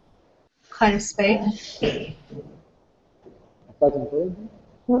non-hierarchical kind of space? Flat ontology?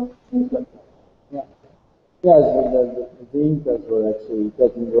 Yeah. Yeah, the thinkers were actually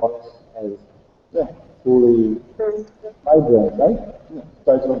taking rocks as fully vibrant, right? Yeah,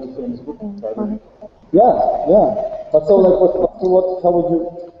 title of the famous book. Yeah. But so, like, how would you,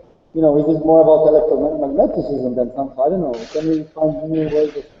 is this more about electromagnetism than something? I don't know. Can we find new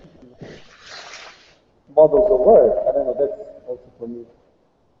ways of models of work? I don't know. That's also for me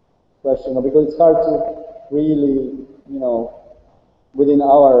question, because it's hard to really, within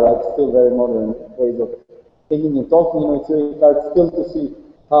our still very modern ways of thinking and talking, it's really hard still to see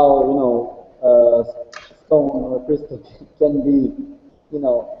how, stone or crystal can be,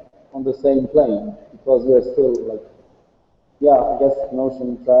 on the same plane, because we are still like, I guess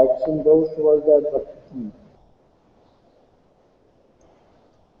notion traction goes towards that, but.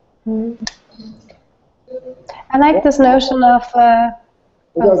 I like this notion of. Sorry,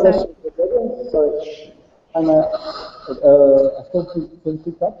 I think you can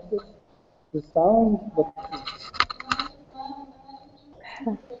pick up the sound, but.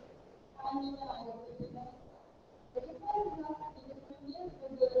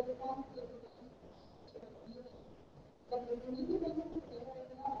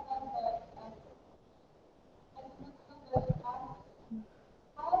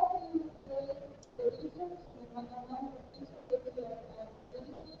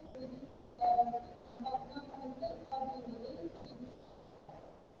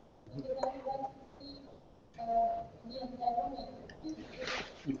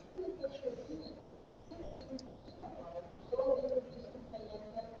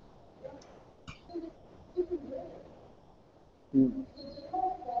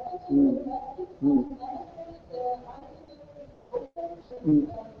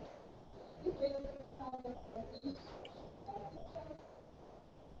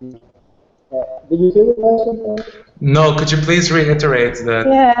 Did you hear the question? No, could you please reiterate that?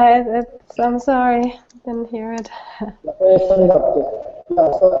 Yeah, I'm sorry, didn't hear it. Maya,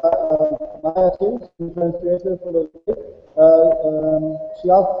 translator for the she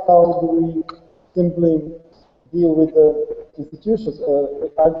asked how do we simply deal with the institutions?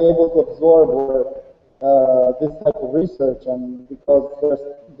 Are they able to absorb this type of research? And because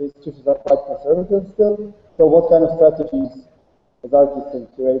the institutions are quite conservative still, so what kind of strategies as artists and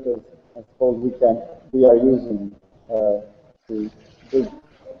curators, I suppose we are using to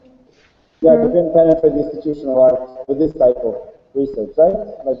penetrate the institutional art with this type of research, right?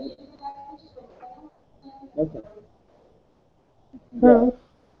 Okay. Yeah.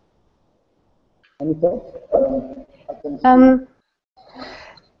 Any thoughts?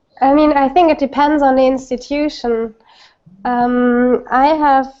 I think it depends on the institution.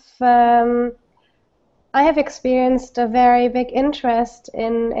 I have experienced a very big interest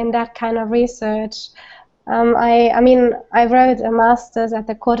in that kind of research. I wrote a master's at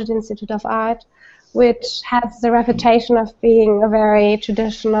the Quartet Institute of Art, which has the reputation of being a very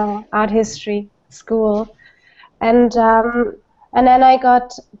traditional art history school. And then I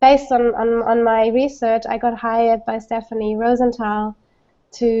got, based on my research, I got hired by Stephanie Rosenthal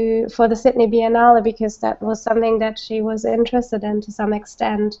for the Sydney Biennale, because that was something that she was interested in to some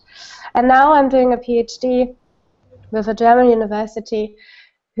extent. And now I'm doing a PhD with a German university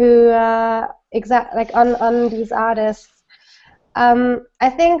who on these artists. I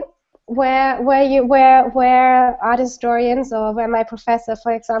think where art historians, or where my professor,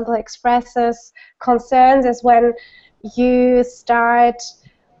 for example, expresses concerns is when you start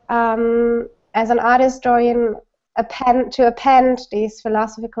as an art historian to append these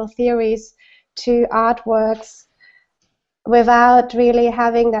philosophical theories to artworks without really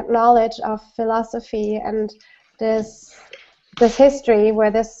having that knowledge of philosophy and this history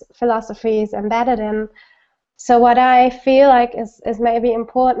where this philosophy is embedded in. So what I feel like is maybe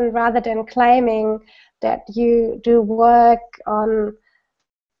important, rather than claiming that you do work on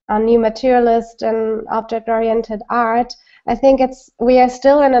new materialist and object-oriented art, I think we are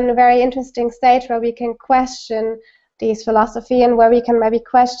still in a very interesting stage where we can question these philosophy, and where we can maybe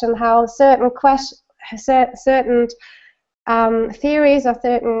question how certain theories or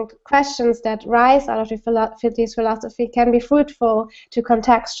certain questions that rise out of these philosophy can be fruitful to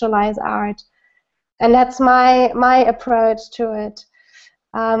contextualize art. And that's my approach to it.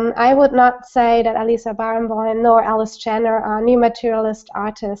 I would not say that Elisa Barenboim nor Alice Jenner are new materialist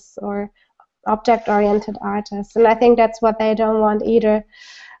artists or object-oriented artists, and I think that's what they don't want either.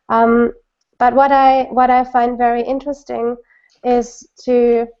 But what I find very interesting is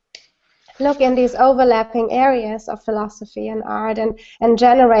to look in these overlapping areas of philosophy and art, and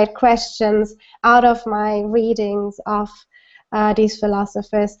generate questions out of my readings of these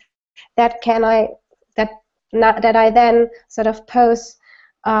philosophers that I then sort of pose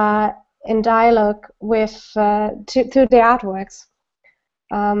in dialogue with to the artworks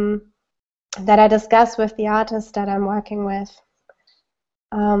that I discuss with the artists that I'm working with.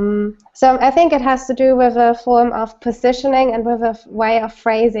 So I think it has to do with a form of positioning and with a way of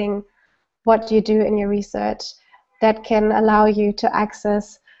phrasing what you do in your research that can allow you to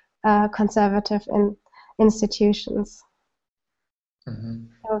access conservative institutions. Mm-hmm.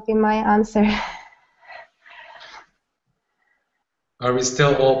 That would be my answer. Are we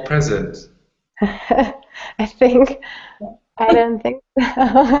still all present? I think. I don't think so.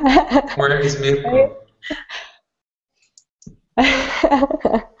 Where is Mirko?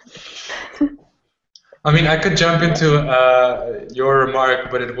 I mean, I could jump into your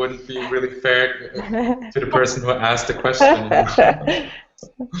remark, but it wouldn't be really fair to the person who asked the question.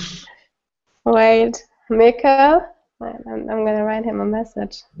 Wait, Mirko? I'm going to write him a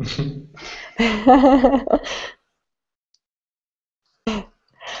message.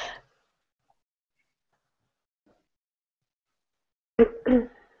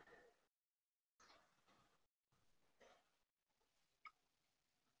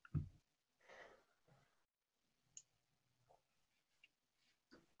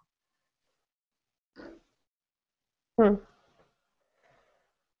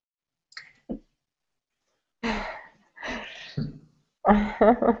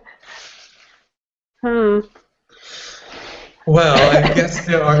 Well, I guess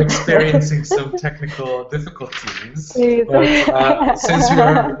they are experiencing some technical difficulties. But, since we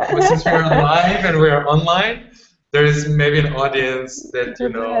are live and we are online, there is maybe an audience that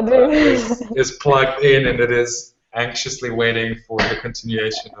is plugged in and that is anxiously waiting for the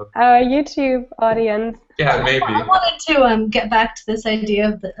continuation of our YouTube audience. Yeah, maybe. I wanted to get back to this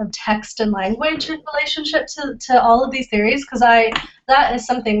idea of text and language in relationship to all of these theories, because that is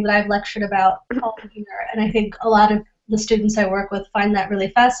something that I've lectured about all year, and I think a lot of the students I work with find that really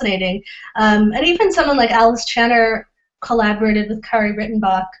fascinating. And even someone like Alice Channer collaborated with Kari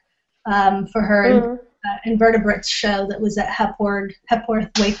Rittenbach for her invertebrates show that was at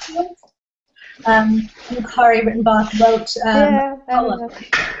Hepworth Wakefield. And Kari Rittenbach wrote a poem,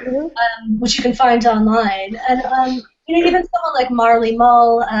 which you can find online. And even someone like Marley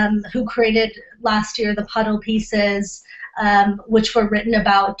Mull, who created last year the puddle pieces, which were written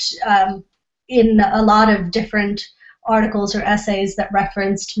about in a lot of different articles or essays that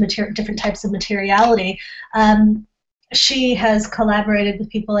referenced different types of materiality. She has collaborated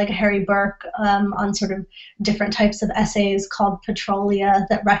with people like Harry Burke on sort of different types of essays called Petrolia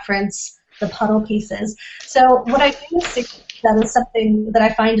that reference the puddle pieces. So what I do see that is something that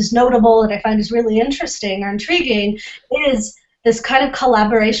I find is notable, that I find is really interesting or intriguing, is this kind of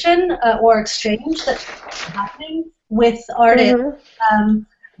collaboration or exchange that's happening with artists,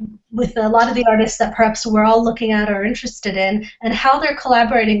 with a lot of the artists that perhaps we're all looking at or interested in, and how they're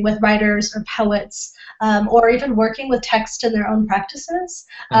collaborating with writers or poets, or even working with text in their own practices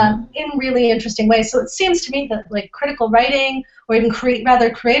in really interesting ways. So it seems to me that like critical writing, or even rather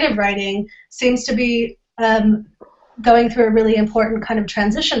creative writing, seems to be going through a really important kind of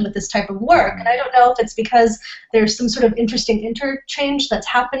transition with this type of work. And I don't know if it's because there's some sort of interesting interchange that's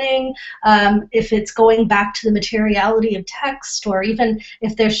happening, if it's going back to the materiality of text, or even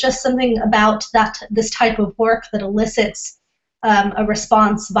if there's just something about this type of work that elicits a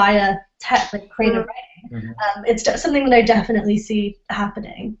response via like creative writing. It's something that I definitely see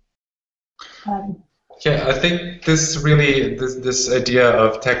happening. Yeah, I think this idea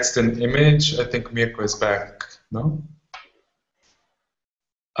of text and image, I think Mirko is back, no?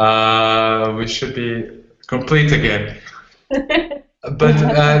 We should be complete again. But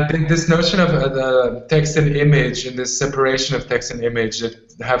this notion of text and image and this separation of text and image that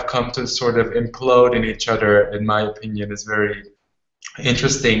have come to sort of implode in each other, in my opinion, is very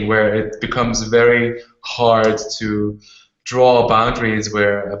interesting, where it becomes very hard to draw boundaries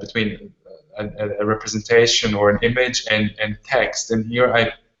between a representation or an image and text. And here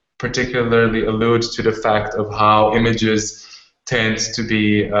I particularly allude to the fact of how images tend to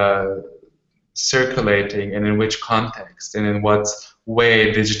be circulating, and in which context, and in what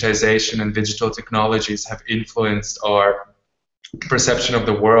way digitization and digital technologies have influenced our perception of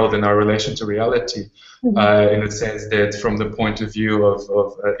the world and our relation to reality, in the sense that from the point of view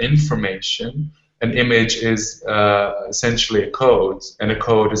of information, an image is essentially a code, and a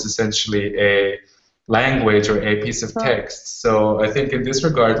code is essentially a language or a piece of text. So I think in this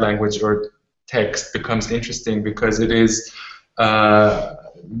regard, language or text becomes interesting because it is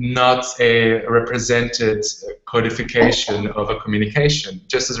not a represented codification of a communication.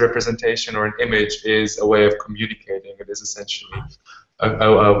 Just as representation or an image is a way of communicating, it is essentially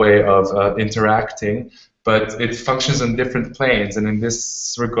a way of interacting, but it functions on different planes. And in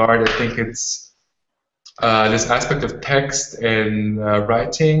this regard, I think it's this aspect of text in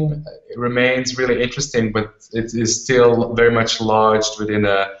writing remains really interesting, but it is still very much lodged within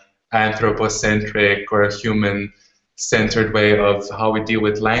a anthropocentric or a human-centered way of how we deal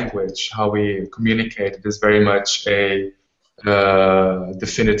with language, how we communicate. It is very much a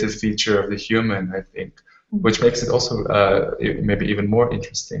definitive feature of the human, I think, which makes it also maybe even more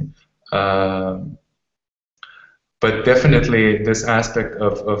interesting. But definitely this aspect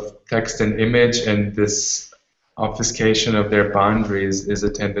of text and image and this obfuscation of their boundaries is a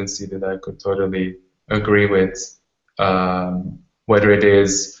tendency that I could totally agree with, whether it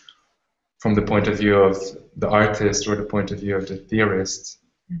is from the point of view of the artist or the point of view of the theorist.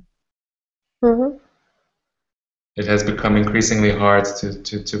 Mm-hmm. It has become increasingly hard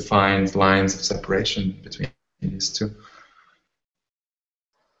to find lines of separation between these two.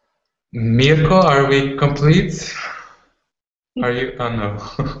 Mirko, are we complete? Are you? Oh no.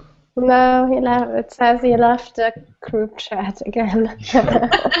 No, he left. It says he left the group chat again.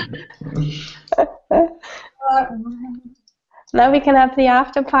 Now we can have the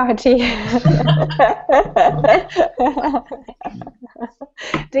after party.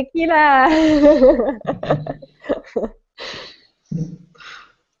 Tequila.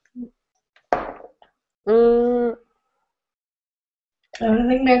 I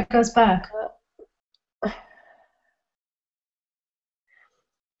think Mirko's back.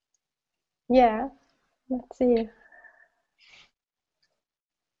 Yeah, let's see.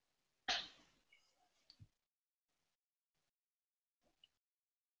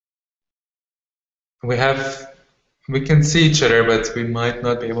 We can see each other, but we might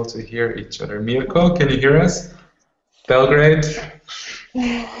not be able to hear each other. Mirko, can you hear us? Belgrade?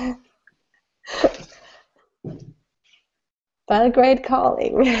 Belgrade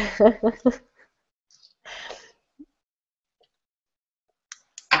calling.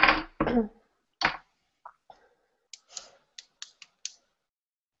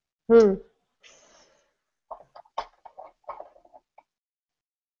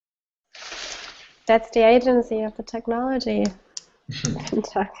 That's the agency of the technology I'm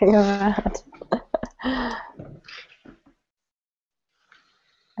talking about.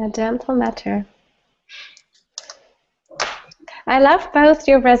 A gentle matter. I love both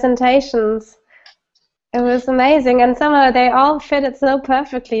your presentations. It was amazing, and somehow they all fitted so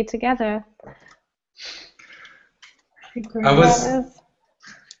perfectly together. I was...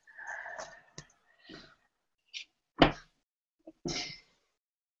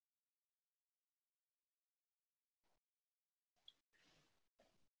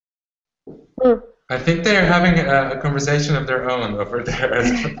 I think they're having a conversation of their own over there,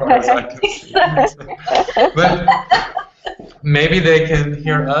 as far as I can see. But maybe they can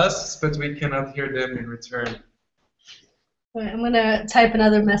hear us, but we cannot hear them in return. I'm going to type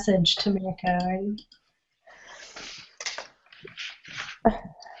another message to Mirko.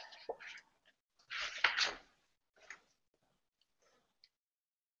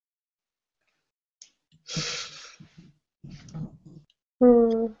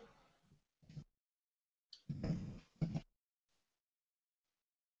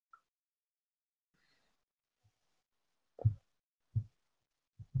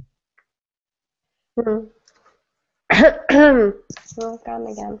 Well, gone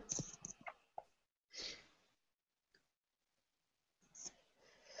again.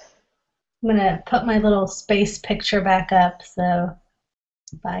 I'm going to put my little space picture back up, so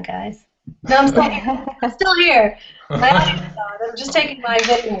bye, guys. No, I'm still here. I'm still here. I'm just taking my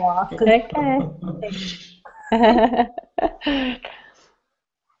video off. Okay.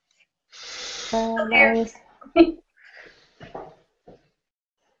 Nice.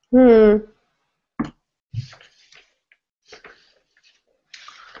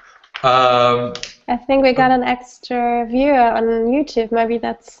 I think we got an extra viewer on YouTube. Maybe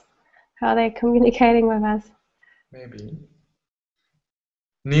that's how they're communicating with us. Maybe.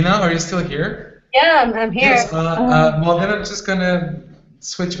 Nina, are you still here? Yeah, I'm here. Yes. Well, then I'm just going to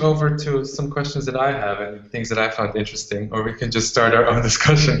switch over to some questions that I have and things that I found interesting, or we can just start our own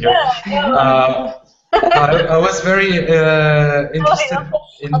discussion here. Yeah, I was very interested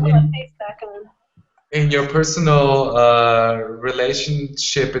in your personal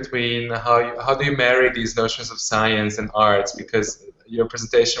relationship between how do you marry these notions of science and arts, because your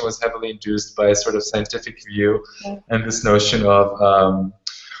presentation was heavily induced by a sort of scientific view and this notion of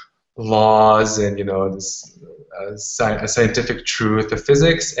laws and this scientific truth of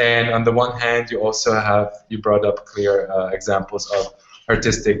physics, and on the one hand you brought up clear examples of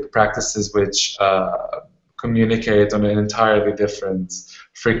artistic practices which communicate on an entirely different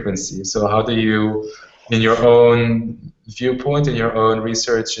frequency. So how do you, in your own viewpoint, in your own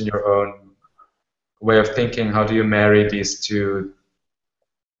research, in your own way of thinking? How do you marry these two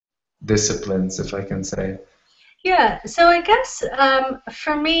disciplines, if I can say? Yeah, so I guess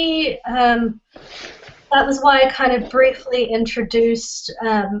for me, that was why I kind of briefly introduced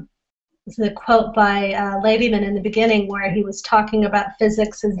the quote by Ladyman in the beginning, where he was talking about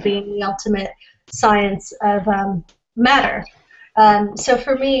physics as being the ultimate science of matter. So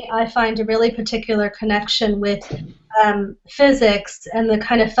for me, I find a really particular connection with physics and the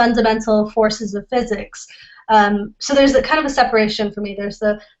kind of fundamental forces of physics. So there's a kind of a separation for me. There's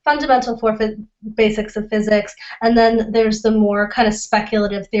the fundamental basics of physics, and then there's the more kind of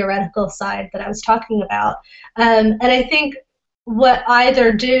speculative theoretical side that I was talking about. And I think what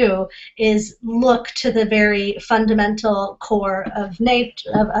either do is look to the very fundamental core of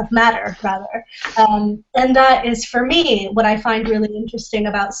matter, rather. And that is, for me, what I find really interesting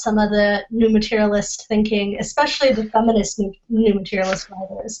about some of the new materialist thinking, especially the feminist new materialist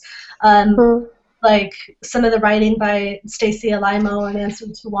writers. Like some of the writing by Stacey Alaimo and Nancy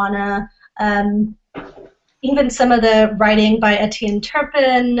Tuwana, even some of the writing by Etienne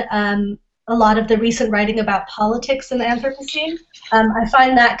Turpin, a lot of the recent writing about politics and the Anthropocene. I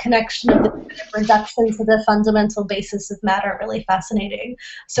find that connection of the reduction to the fundamental basis of matter really fascinating.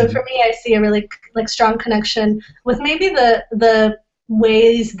 So for me, I see a really strong connection with maybe the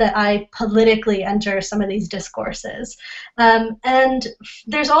ways that I politically enter some of these discourses. And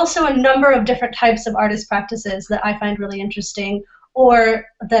there's also a number of different types of artist practices that I find really interesting, or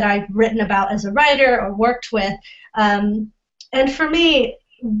that I've written about as a writer or worked with. And for me,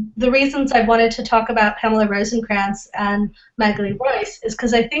 the reasons I wanted to talk about Pamela Rosenkrantz and Magali Royce is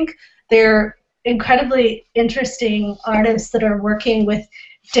because I think they're incredibly interesting artists that are working with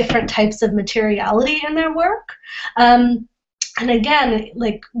different types of materiality in their work. And again,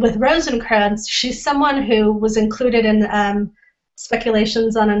 like with Rosenkrantz, she's someone who was included in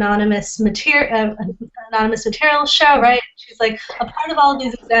Speculations on Anonymous Material show, right? She's like a part of all of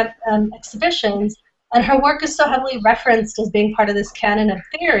these exhibitions, and her work is so heavily referenced as being part of this canon of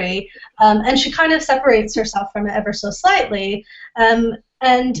theory, and she kind of separates herself from it ever so slightly. And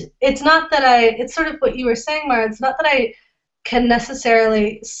it's not that it's sort of what you were saying, Mara, it's not that I can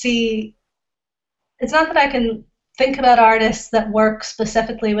necessarily see, it's not that I can think about artists that work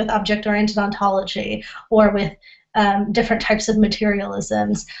specifically with object-oriented ontology or with different types of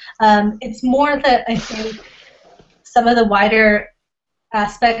materialisms. It's more that I think some of the wider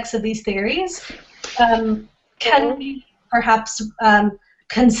aspects of these theories can be perhaps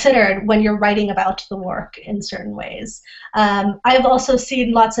considered when you're writing about the work in certain ways. I've also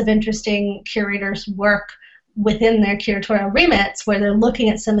seen lots of interesting curators work within their curatorial remits where they're looking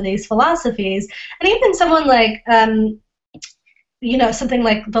at some of these philosophies, and even someone like, something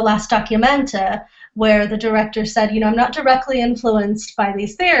like The Last Documenta, where the director said, I'm not directly influenced by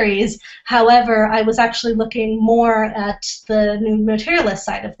these theories, however, I was actually looking more at the new materialist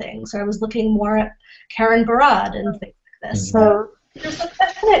side of things, or I was looking more at Karen Barad and things like this. So there's a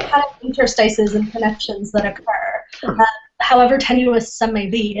definite kind of interstices and connections that occur, however tenuous some may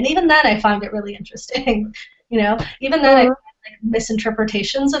be, and even then I find it really interesting. Even then I find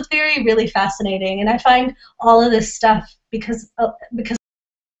misinterpretations of theory really fascinating, and I find all of this stuff because